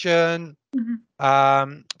question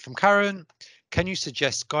from Karen. Can you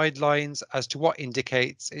suggest guidelines as to what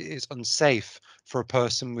indicates it is unsafe for a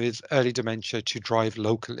person with early dementia to drive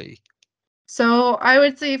locally? So I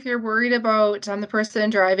would say if you're worried about the person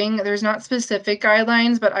driving, there's not specific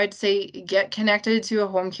guidelines, but I'd say get connected to a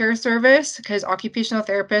home care service, because occupational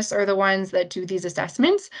therapists are the ones that do these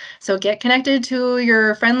assessments. So get connected to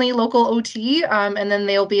your friendly local OT, and then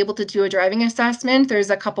they'll be able to do a driving assessment. There's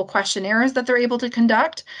a couple questionnaires that they're able to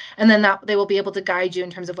conduct, and then that they will be able to guide you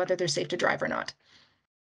in terms of whether they're safe to drive or not.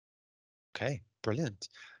 Okay, brilliant.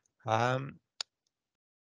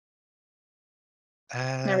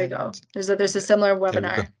 There we go. And There's a similar there we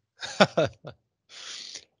go. webinar.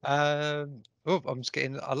 Oh, I'm just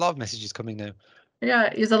getting a lot of messages coming now.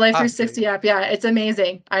 Yeah, use the Life Ah, 360 app. Yeah, it's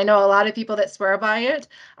amazing. I know a lot of people that swear by it.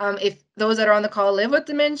 If those that are on the call live with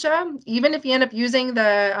dementia, even if you end up using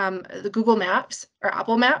the Google Maps or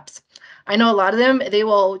Apple Maps, I know a lot of them, they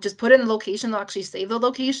will just put in the location, they'll actually save the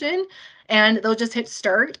location, and they'll just hit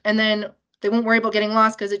start, and then they won't worry about getting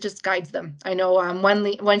lost because it just guides them. I know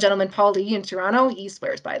one gentleman, Paul Lee in Toronto, he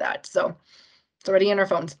swears by that. So it's already in our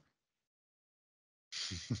phones.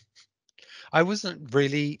 I wasn't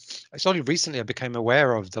really, it's only recently I became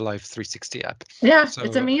aware of the Life 360 app. Yeah, it's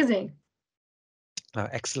So amazing.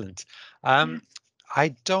 excellent. Yeah,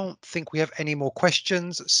 I don't think we have any more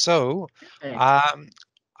questions. So perfect. um,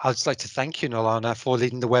 I'd just like to thank you, Noelannah, for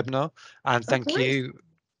leading the webinar, and Of thank course. you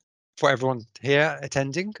for everyone here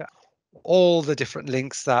attending. All the different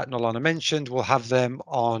links that Noelannah mentioned, we'll have them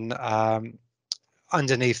on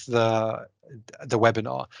underneath the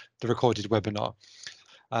webinar, the recorded webinar.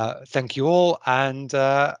 Thank you all, and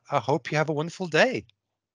I hope you have a wonderful day.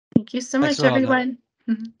 Thank you so Thanks, much, Noelannah. everyone.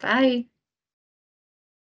 Bye.